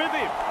defenders with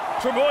him.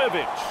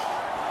 Trebojevic.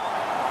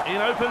 In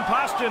open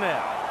pasture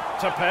now.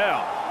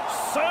 Tapau.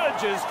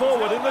 Surges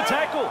forward in the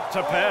tackle.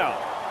 Tapau.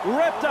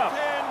 Wrapped up.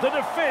 The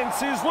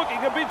defence is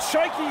looking a bit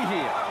shaky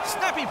here.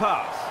 Snappy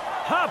pass.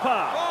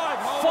 Harper.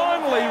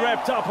 Finally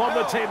wrapped up on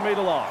the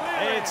 10-metre line.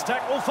 It's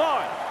tackle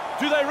 5.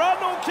 Do they run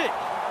or kick?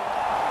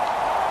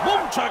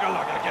 Boom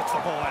Chuggalugga gets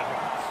the ball out.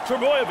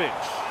 Trebojevic.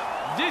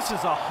 This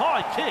is a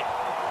high kick.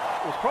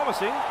 It was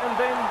promising, and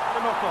then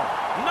the knock-on.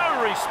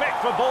 No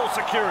respect for ball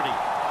security.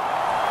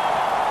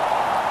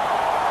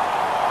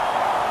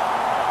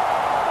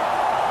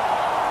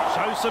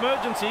 Shows some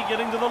urgency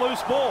getting to the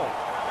loose ball.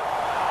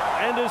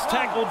 And is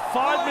tackled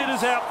 5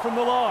 metres out from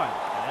the line.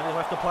 And he'll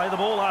have to play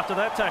the ball after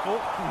that tackle.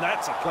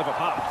 That's a clever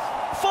pass.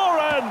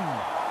 Foreign!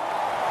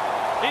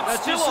 It's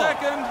That's still your on.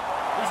 second.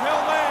 He's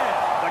held there.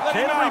 The Let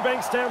him Canterbury up.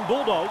 Bankstown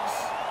Bulldogs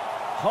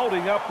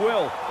holding up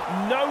well.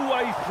 No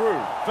way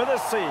through for the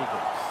Sea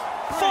Eagles.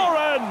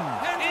 Foreign!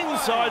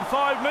 Inside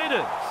 5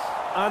 metres.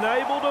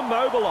 Unable to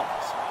mobilise.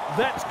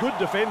 That's good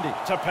defending.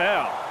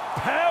 Tapau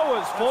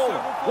Powers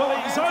forward. Well,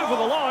 he's over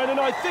the line, and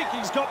I think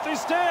he's got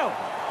this down.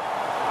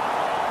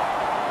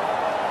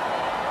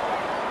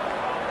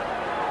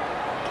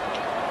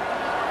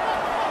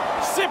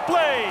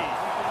 Sipley.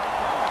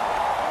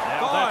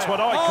 Now that's what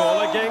I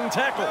call a gang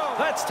tackle.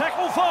 That's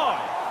tackle 5.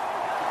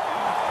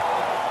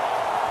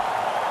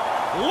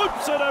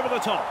 Loops it over the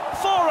top.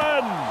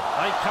 Foreign.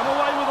 They come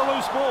away with a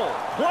loose ball.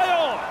 Play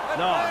on.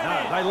 No,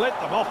 they let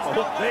them off the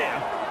hook there.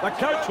 The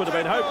coach would have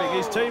been hoping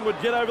his team would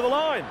get over the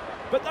line.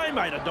 But they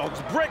made a dog's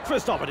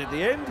breakfast of it in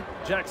the end.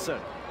 Jackson.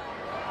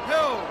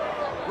 Hill.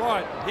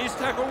 Right, here's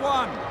tackle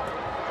 1.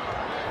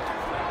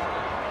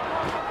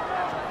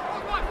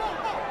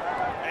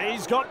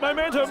 He's got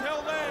momentum.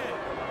 Held there.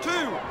 2,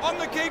 on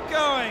the keep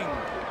going.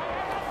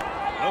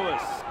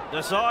 Lewis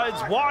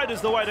decides wide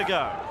is the way to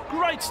go.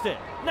 Great step.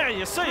 Now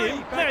you see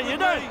him, now you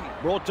don't.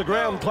 Brought to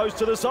ground close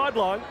to the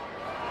sideline.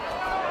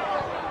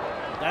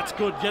 That's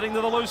good, getting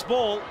to the loose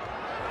ball.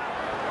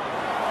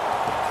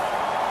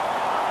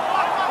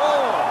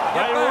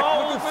 They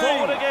roll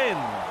forward again.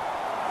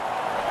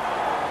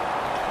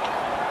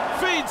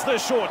 Feeds the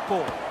short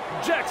ball.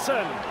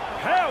 Jackson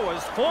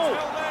powers forward.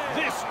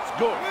 This is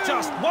good.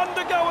 Just 1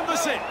 to go in the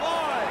set.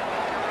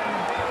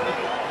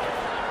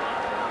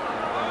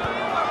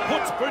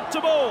 Puts sprint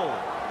to ball.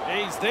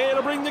 He's there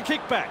to bring the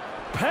kick back.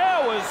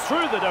 Powers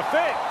through the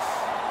defence.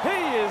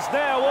 He is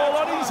now all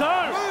on his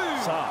own.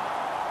 Saab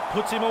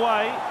puts him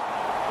away.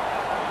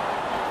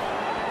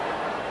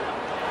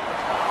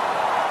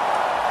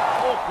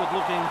 Awkward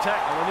looking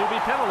tackle, and he'll be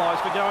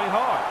penalised for going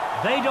high.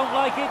 They don't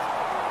like it.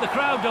 The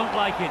crowd don't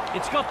like it.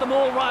 It's got them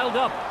all riled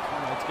up.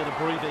 Let's get a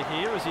breather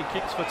here as he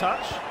kicks for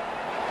touch.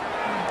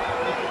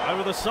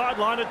 Over the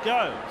sideline it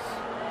goes.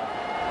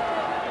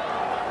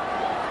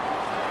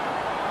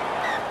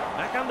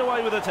 Back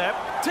underway with a tap.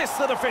 Tests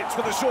the defence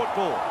with a short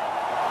ball.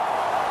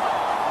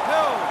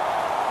 Hill.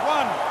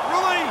 1.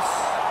 Release.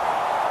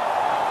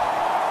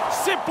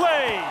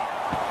 Sipley.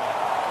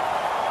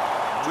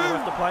 2.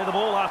 Have to play the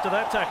ball after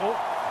that tackle.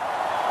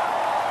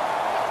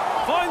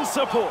 Finds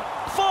support.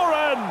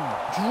 Foreign.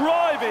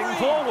 Driving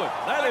forward.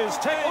 That is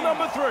tackle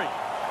number 3.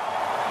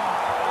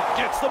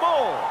 Gets the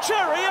ball.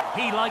 Cherry.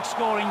 He likes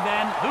scoring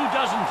then. Who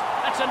doesn't?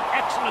 That's an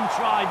excellent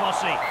try,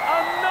 Bossy.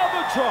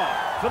 Another try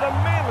for the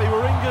Manly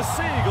Warringah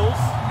Seagulls,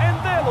 and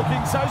they're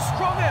looking so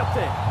strong out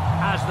there.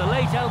 As the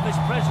late Elvis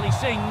Presley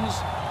sings,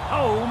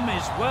 home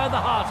is where the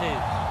heart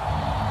is.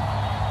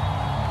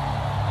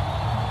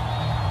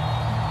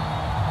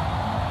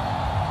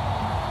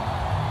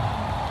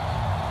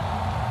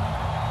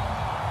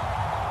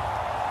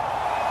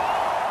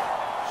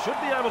 Should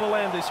be able to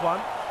land this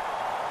one.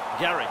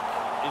 Garrick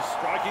is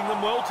striking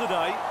them well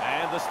today,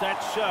 and the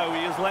stats show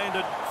he has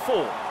landed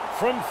 4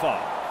 from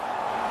 5.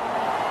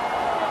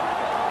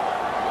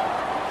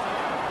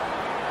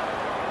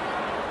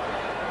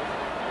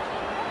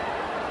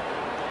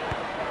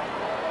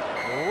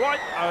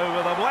 Right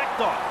over the black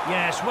dot.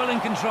 Yes, well in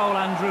control,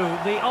 Andrew.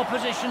 The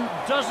opposition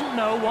doesn't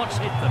know what's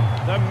hit them.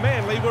 The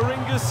Manly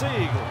Warringah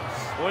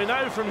Seagulls. We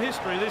know from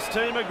history this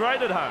team are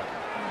great at home.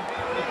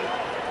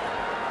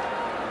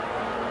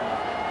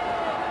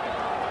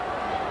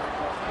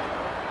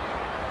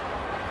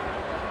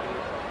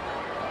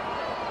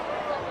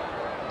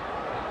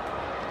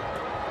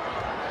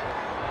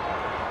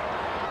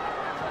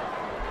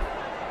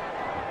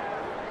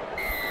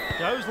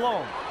 Goes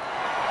long.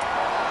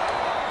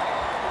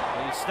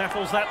 He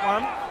snaffles that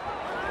one.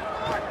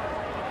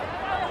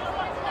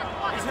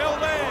 He's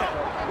held there.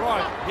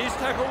 Right, here's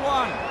tackle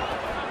 1.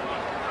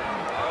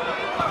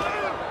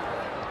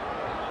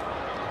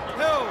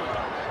 Held.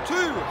 2,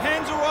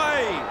 hands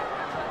away.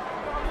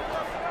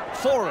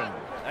 Foreign.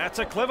 That's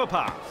a clever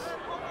pass.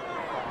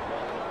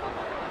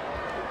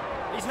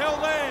 He's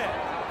held there.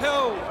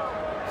 Held.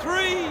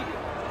 3.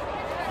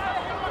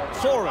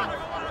 Foreign.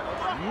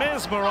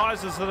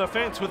 Mesmerises the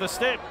defence with a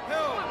step.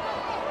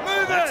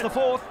 Move That's it. the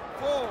 4th.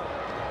 4.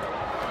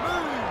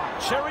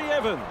 Move. Cherry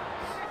Evans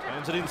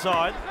turns it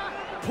inside.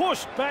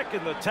 Pushed back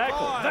in the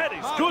tackle. 5. That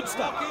is good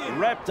stuff.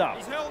 Wrapped up.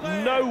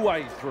 No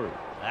way through.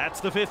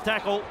 That's the 5th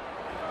tackle.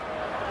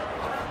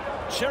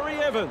 Cherry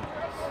Evans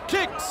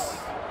kicks.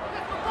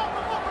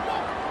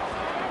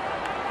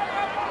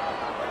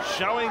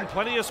 Showing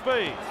plenty of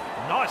speed.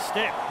 Nice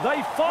step.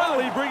 They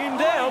finally bring him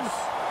down.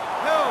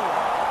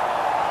 Hill.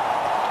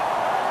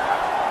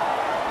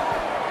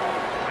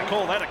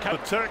 Call that a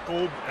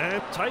tackle,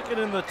 and taken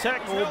in the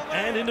tackle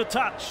and into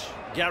touch.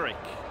 Garrick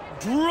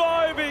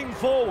driving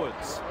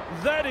forwards.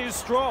 That is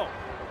strong.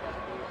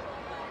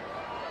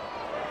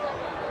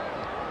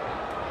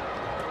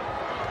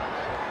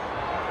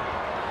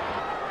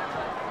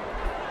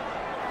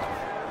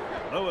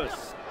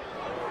 Lewis.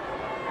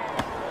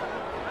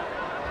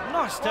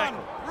 Nice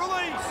tackle.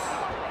 Release.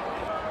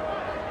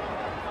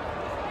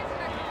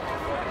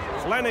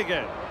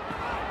 Flanagan.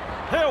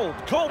 Held.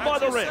 Called by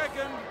the ref.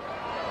 Second.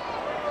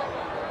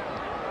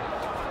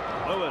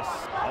 Lewis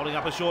holding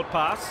up a short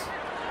pass.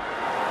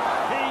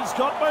 He's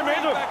got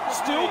momentum.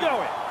 Still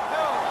going.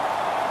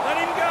 Let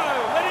him go.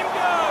 Let him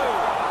go.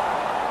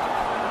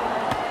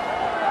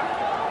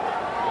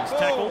 He's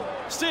tackle.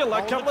 Still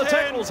a couple of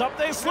tackles up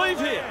their sleeve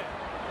here.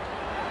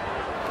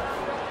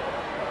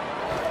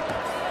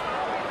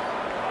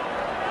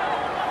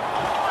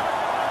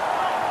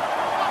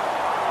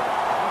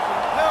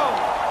 Held.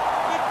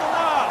 Lift the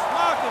last.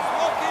 Marcus,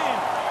 lock in.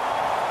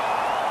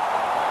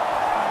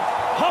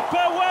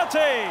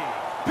 Hopewati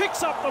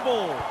picks up the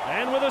ball,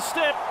 and with a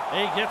step,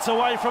 he gets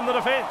away from the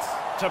defence.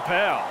 To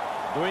Powell,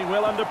 doing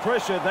well under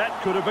pressure.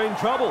 That could have been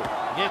trouble.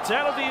 Gets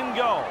out of the in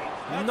goal.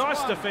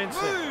 Nice defence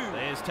there.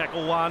 There's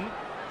tackle one.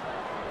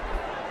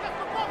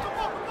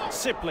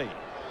 Sipley.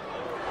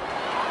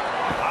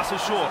 Pass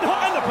is short.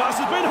 And the pass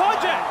has been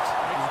hijacked.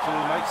 To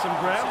make some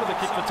ground with a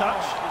kick for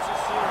touch.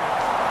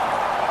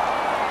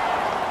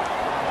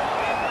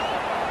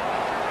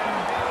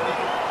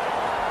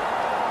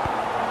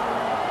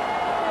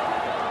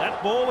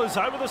 That ball is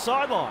over the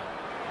sideline.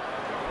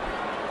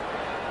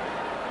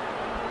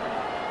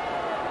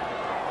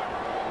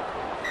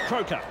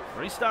 Croker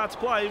restarts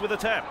play with a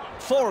tap.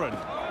 Foreign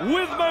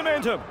with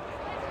momentum.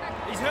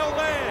 He's held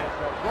there.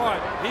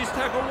 Right, here's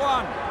tackle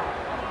one.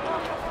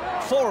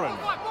 Foreign.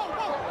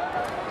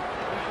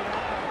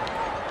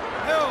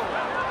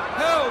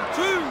 Held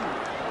two.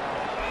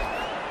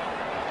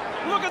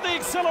 Look at the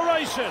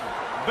acceleration.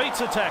 Beats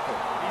a tackle.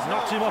 He's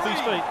knocked him off his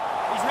feet.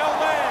 He's held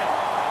there.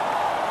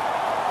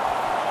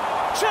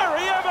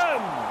 Cherry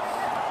Evans.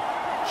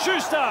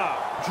 Schuster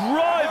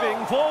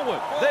driving forward.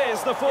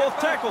 There's the fourth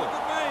tackle.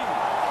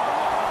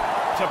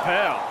 To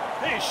Powell.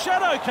 His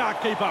shadow can't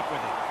keep up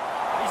with him.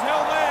 He's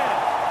held there.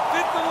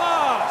 Fifth and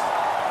last.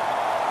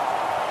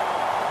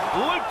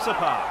 Loops a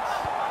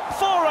pass.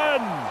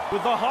 Foreign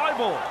with the high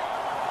ball.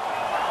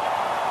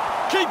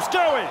 Keeps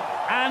going.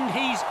 And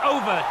he's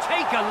over.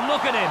 Take a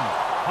look at him.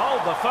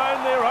 Hold the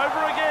phone there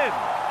over again.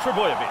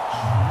 Trebojevic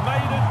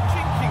made a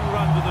jinking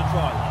run to the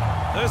try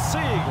line. The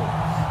Sea Eagles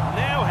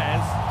now has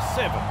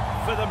 7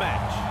 for the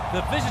match.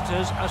 The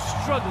visitors are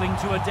struggling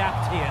to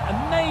adapt here.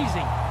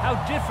 Amazing how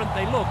different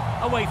they look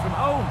away from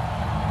home.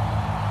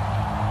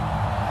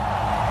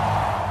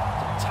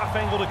 It's a tough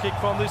angle to kick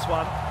from this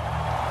one.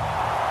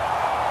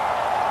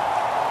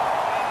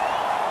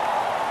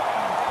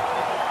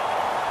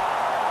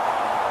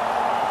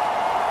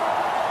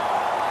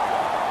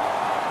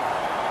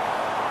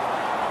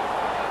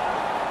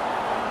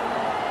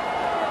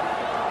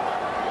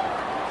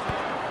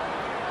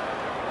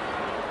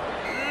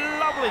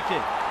 Lovely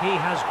kick. He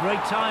has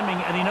great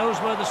timing and he knows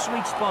where the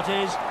sweet spot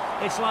is.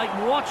 It's like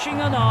watching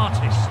an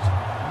artist.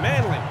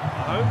 Manly,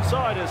 the home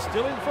side, is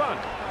still in front.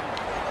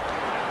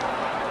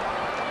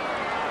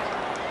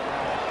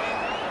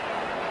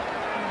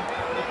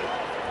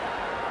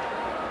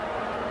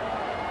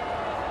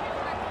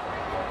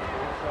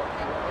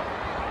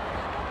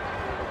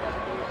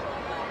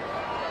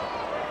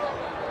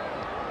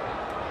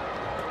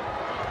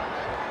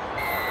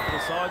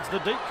 Decides the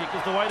deep kick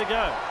is the way to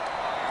go.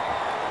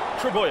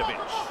 Trebojevic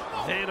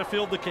there to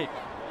field the kick.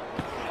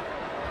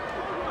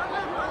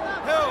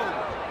 Held.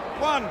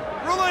 One.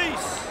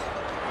 Release.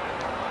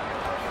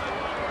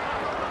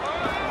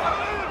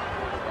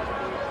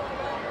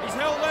 He's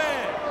held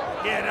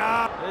there. Get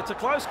up. It's a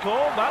close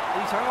call, but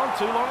he's hung on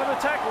too long in the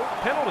tackle.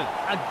 Penalty.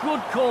 A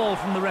good call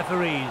from the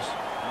referees.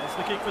 That's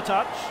the kick for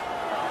touch.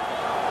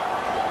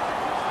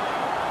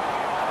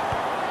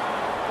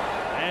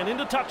 And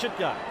into touch it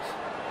goes.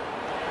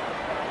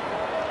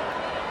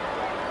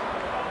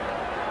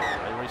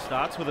 He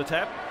restarts with a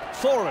tap.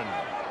 Foreign.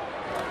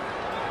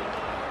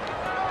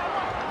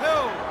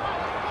 Held.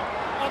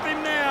 Up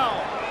him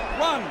now.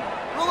 Run.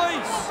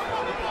 Release.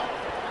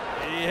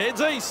 He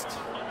heads east.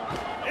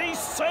 He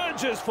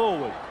surges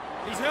forward.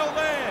 He's held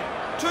there.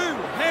 2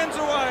 hands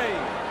away.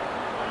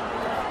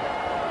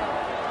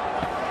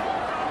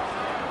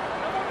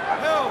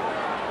 Held.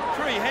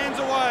 3 hands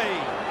away.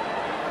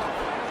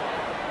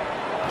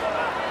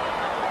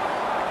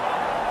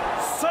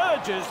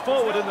 Surges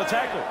forward in the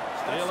tackle.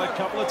 Still a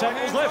couple of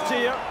tackles left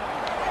here.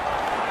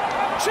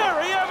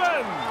 Cherry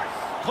Evans.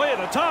 Clear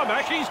the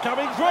tarmac, he's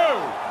coming through.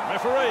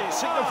 Referee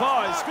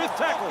signifies 5th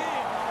tackle.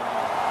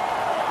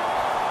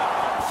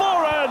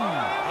 Foreign.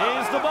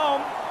 Here's the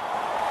bomb.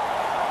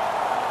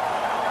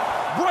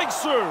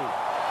 Breaks through.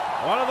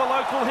 One of the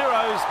local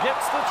heroes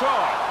gets the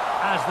try.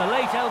 As the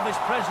late Elvis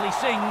Presley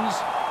sings,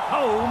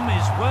 home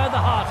is where the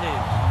heart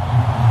is.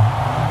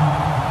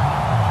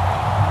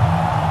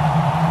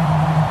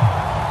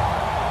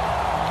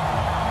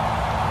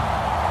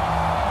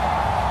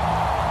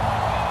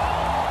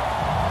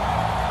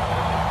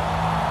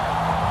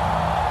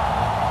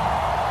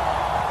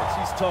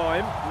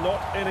 Time,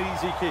 not an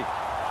easy kick.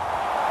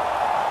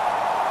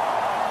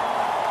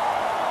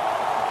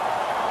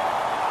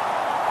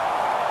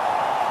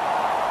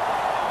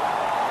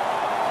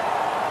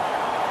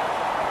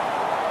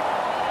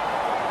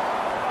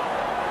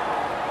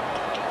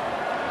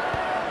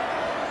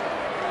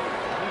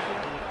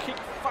 Kick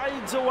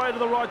fades away to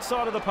the right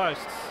side of the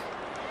posts.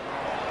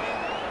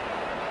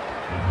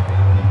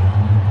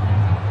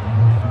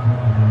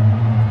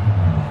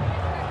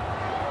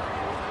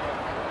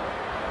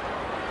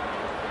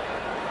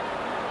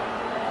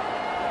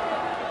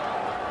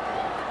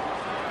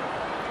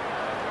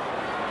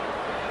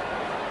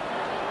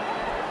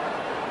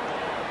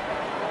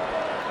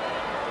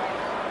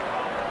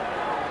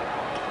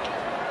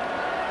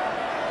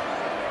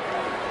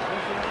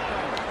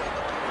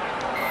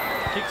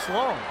 Kicks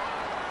long.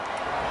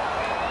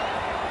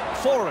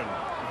 Foreign,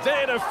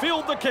 there to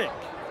field the kick.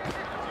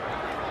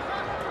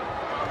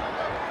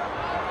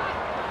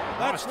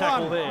 That's nice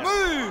tackle one. there.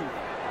 Move!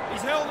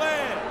 He's held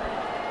there.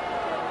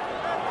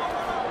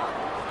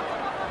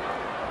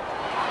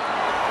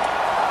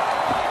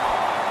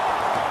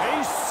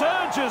 He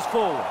surges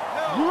forward.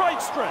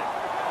 Great strength.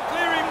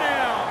 Clear him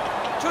now.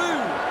 2.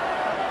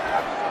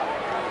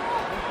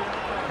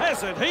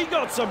 Hasn't he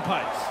got some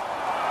pace?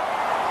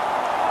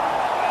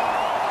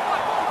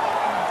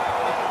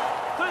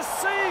 The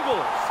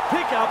Seagulls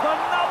pick up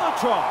another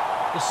try.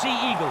 The Sea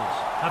Eagles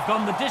have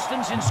gone the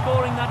distance in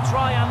scoring that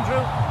try,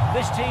 Andrew.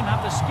 This team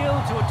have the skill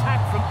to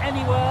attack from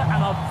anywhere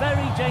and are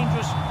very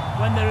dangerous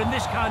when they're in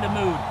this kind of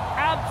mood.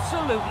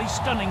 Absolutely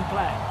stunning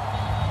play.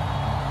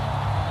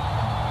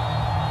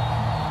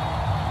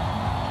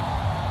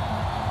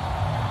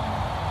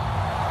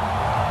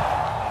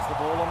 There's the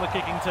ball on the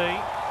kicking tee.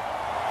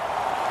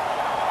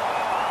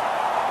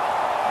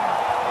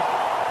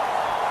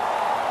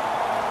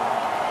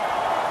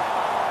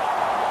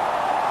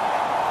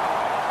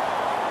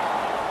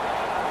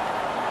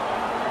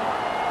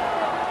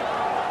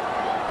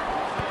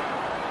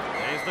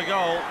 The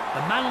goal.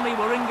 The Manly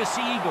Warringah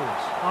Sea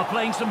Eagles are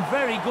playing some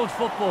very good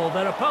football.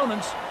 Their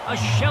opponents are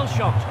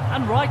shell-shocked,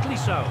 and rightly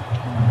so.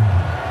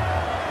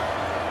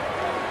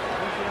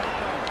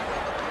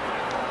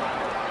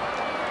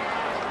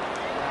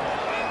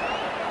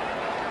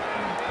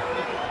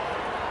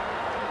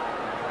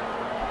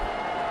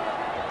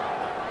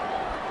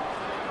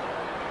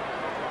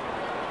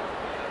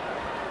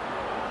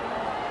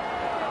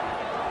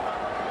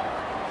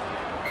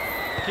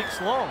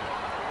 Kicks long.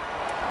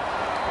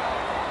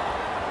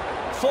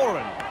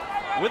 Foreign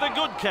with a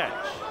good catch.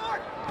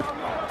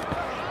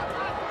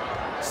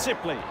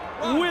 Sipley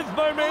with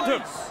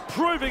momentum,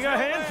 proving a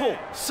handful.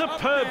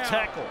 Superb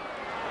tackle.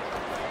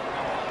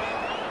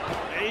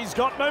 He's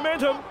got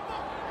momentum.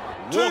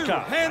 Walker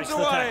hands takes the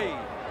away.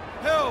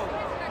 Held.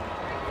 tackle.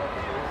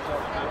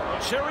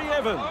 Cherry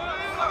Evans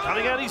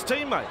cutting out his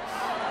teammates.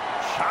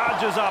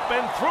 Charges up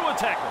and through a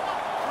tackle.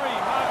 3.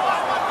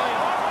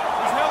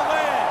 He's held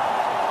there.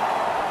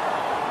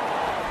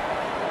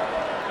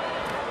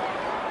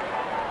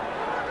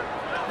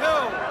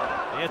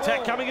 The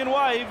attack coming in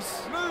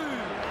waves.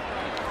 Move.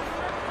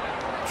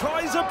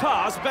 Tries a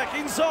pass back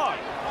inside.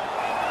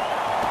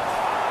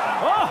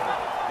 Oh,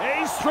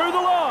 he's through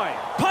the line.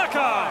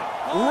 Pucker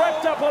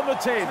wrapped up on the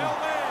 10.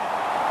 Held there.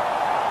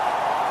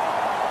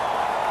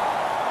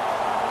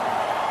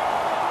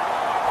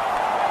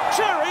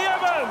 Cherry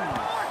Evans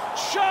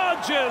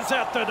charges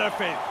at the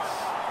defence.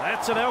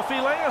 That's an Alfie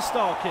Langer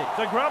style kick.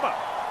 The grubber.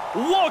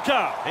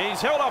 Walker,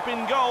 he's held up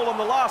in goal on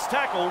the last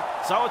tackle,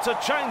 so it's a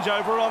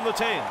changeover on the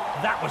 10.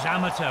 That was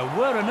amateur.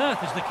 Where on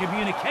earth is the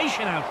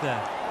communication out there?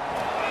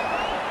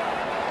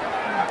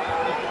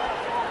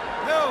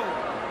 Held.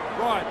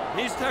 Right,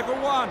 here's tackle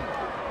 1.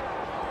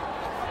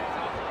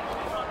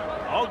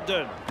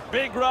 Ogden,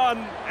 big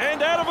run,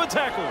 and out of a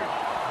tackle.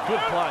 Good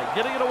play,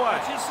 getting it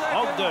away. That's his second.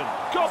 Ogden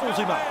gobbles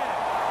him up.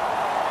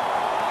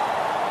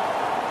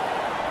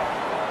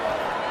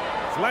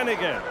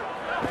 Flanagan.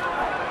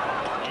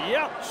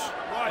 Ouch!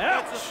 Right,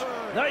 Ouch! that's the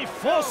third. They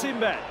force him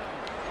back.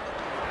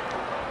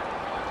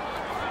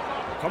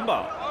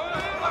 Combo.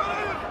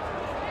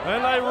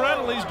 And they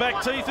rattle his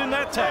back teeth in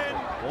that tackle.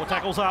 4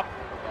 tackles up.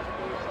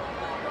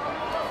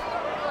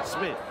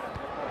 Smith.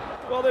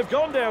 Well, they've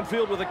gone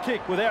downfield with a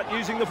kick without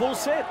using the full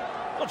set.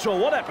 Not sure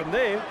what happened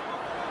there.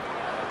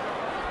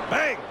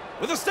 Bang!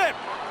 With a step.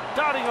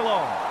 Darting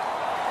along.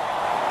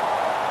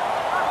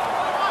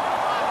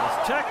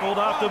 He's tackled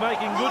after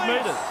making good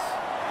meters.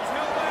 He's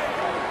held there.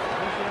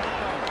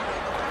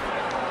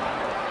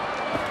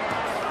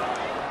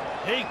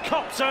 He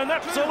cops an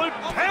absolute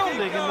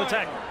pounding in the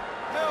tackle.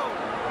 Held.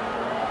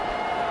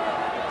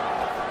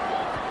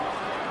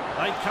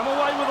 They come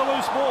away with a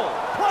loose ball.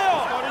 Play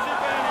on! Got his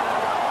advantage.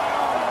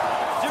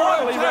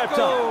 Finally wrapped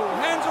up.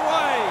 Hands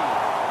away.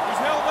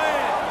 He's held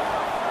there.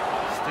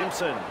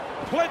 Stimson,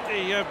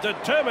 plenty of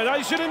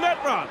determination in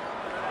that run.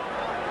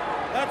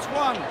 That's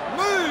 1.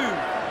 Move.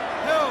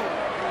 Held.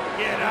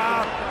 Get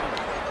up.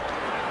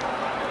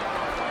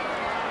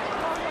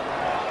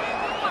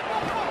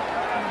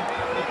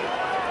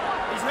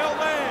 He's held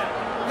there.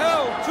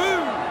 Held.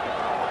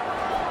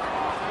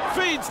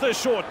 2. Feeds the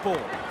short ball.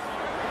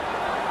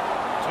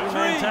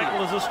 2-man 3.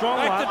 tackle is a strong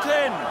Back one. to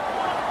 10.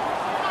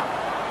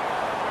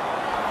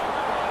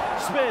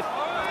 Smith.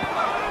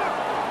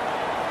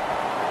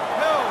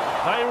 Held.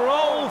 They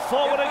roll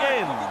forward Get back.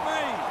 again. Look at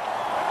me.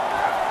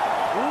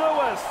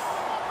 Lewis.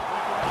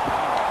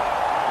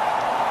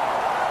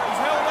 He's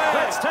held there.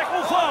 That's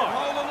tackle 5.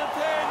 Holding the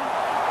 10.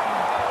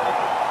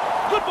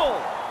 Good ball.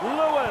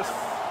 Lewis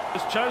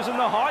has chosen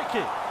the high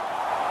kick.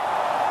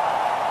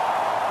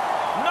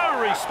 No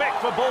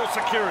respect for ball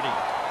security.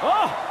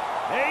 Oh,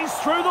 he's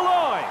through the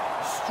line.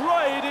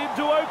 Straight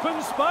into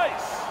open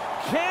space.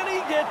 Can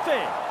he get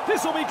there?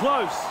 This will be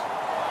close.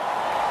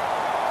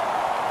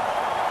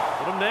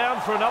 Put him down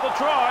for another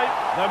try.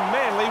 The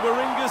Manly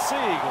Warringah Sea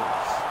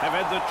Eagles. have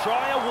had the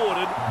try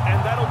awarded, and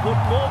that'll put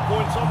more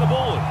points on the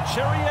board.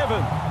 Cherry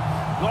Evans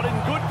got in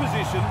good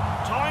position,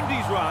 timed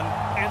his run,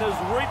 and has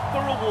reaped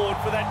the reward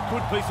for that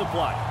good piece of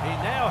play. He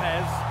now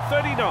has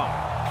 39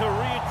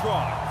 career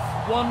tries.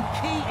 One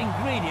key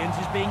ingredient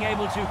is being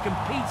able to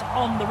compete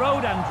on the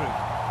road, Andrew.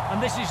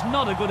 And this is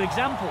not a good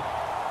example.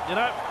 You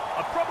know,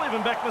 I'd probably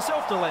even back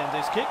myself to land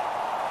this kick.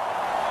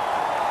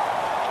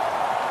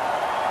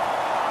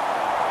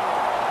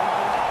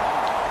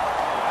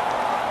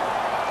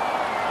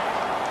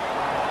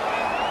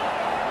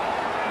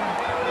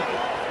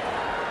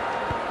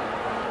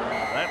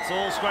 That's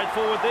all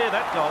straightforward there,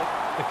 that goal.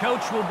 The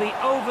coach will be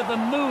over the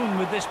moon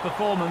with this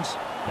performance.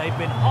 They've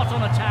been hot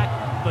on attack,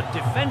 but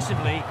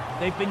defensively,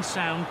 they've been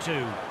sound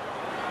too.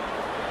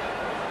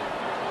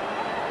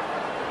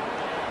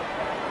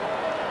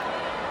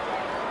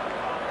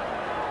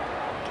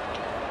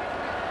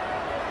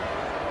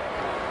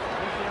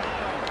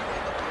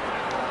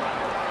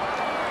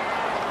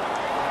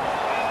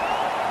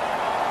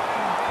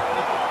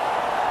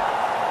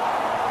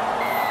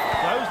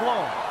 Goes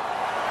long.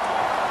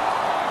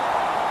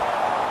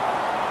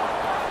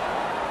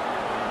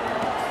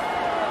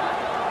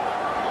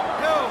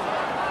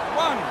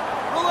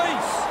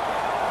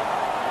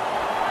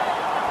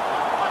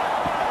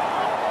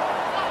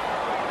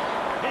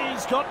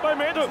 Got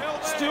momentum,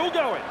 still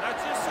going.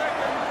 That's his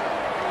second.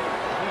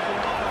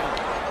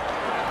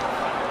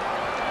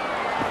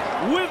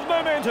 With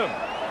momentum.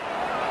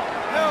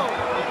 Held.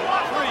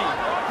 3.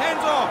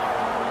 Hands off.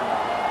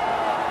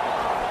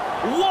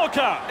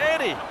 Walker,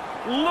 Eddie.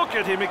 Look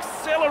at him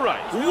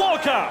accelerate.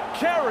 Walker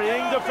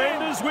carrying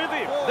defenders with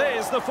him.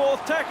 There's the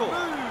fourth tackle.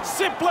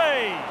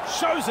 Sipley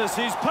shows us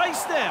his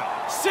pace now.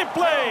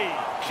 Sipley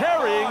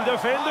carrying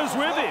defenders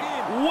with him.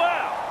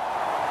 Wow.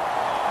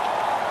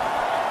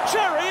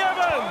 Cherry Evans!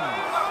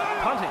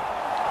 Punting.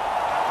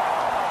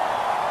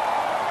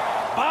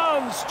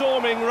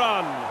 Barnstorming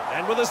run.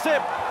 And with a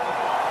step.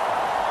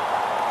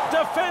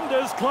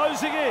 Defenders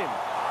closing in.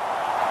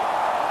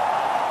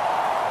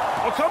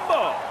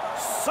 Okumbo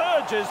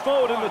surges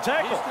forward in the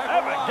tackle.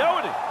 Have a go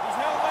at him. He's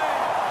held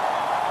there.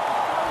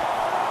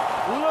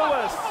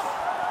 Lewis.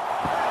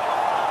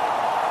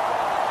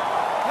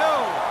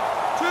 Held.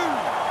 2.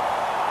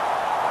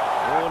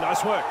 Oh,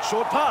 nice work.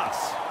 Short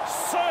pass.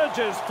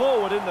 Surges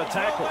forward in the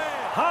tackle.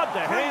 Hard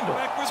to handle.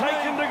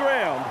 Taken to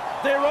ground.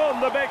 They're on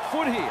the back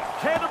foot here.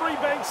 Canterbury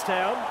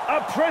Bankstown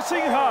are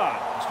pressing hard.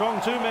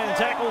 Strong two-man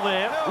tackle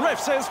there.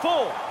 Ref says 4.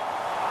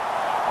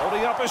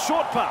 Holding up a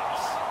short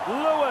pass.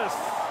 Lewis.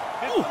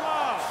 Ooh,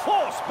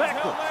 force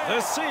backwards. The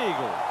Sea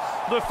Eagles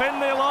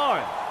defend their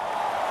line.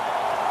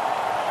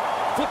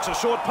 Flicks a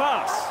short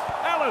pass.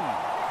 Allen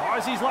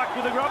tries his luck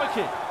with a grubber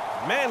kick.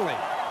 Manly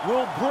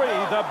will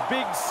breathe a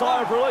big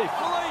sigh of relief.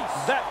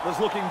 That was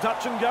looking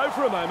touch and go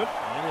for a moment.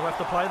 And he'll have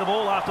to play the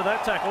ball after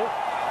that tackle.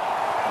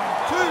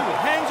 2.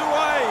 Hands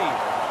away.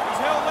 He's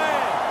held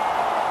there.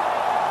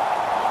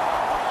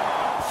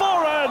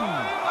 Foreign.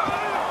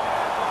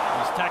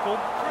 He's tackled.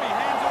 3.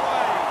 Hands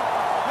away.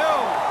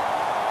 Held.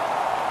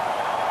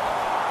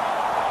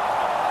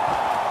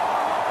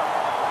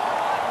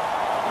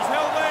 He's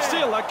held there.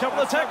 Still a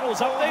couple of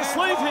tackles up their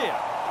sleeve here.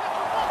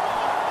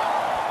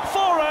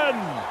 Foreign.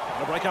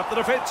 To break up the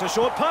defence, a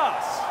short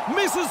pass.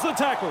 Misses the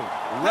tackle.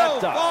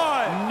 Wrapped up.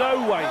 No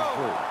way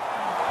through.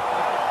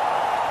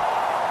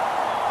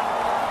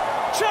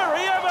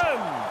 Cherry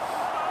Evans.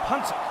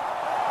 Punts it.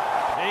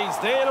 He's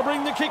there to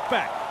bring the kick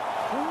back.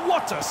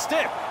 What a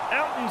step.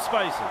 Out in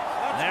spaces.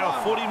 Now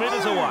 40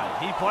 metres away.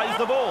 He plays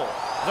the ball.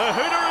 The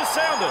hooter is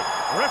sounded.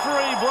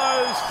 Referee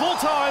blows full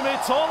time.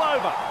 It's all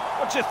over.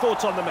 What's your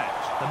thoughts on the match?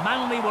 The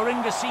Manly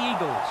Warringah Sea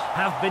Eagles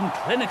have been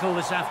clinical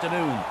this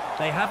afternoon.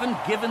 They haven't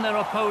given their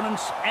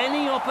opponents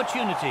any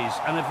opportunities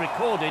and have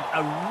recorded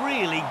a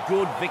really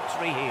good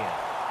victory here.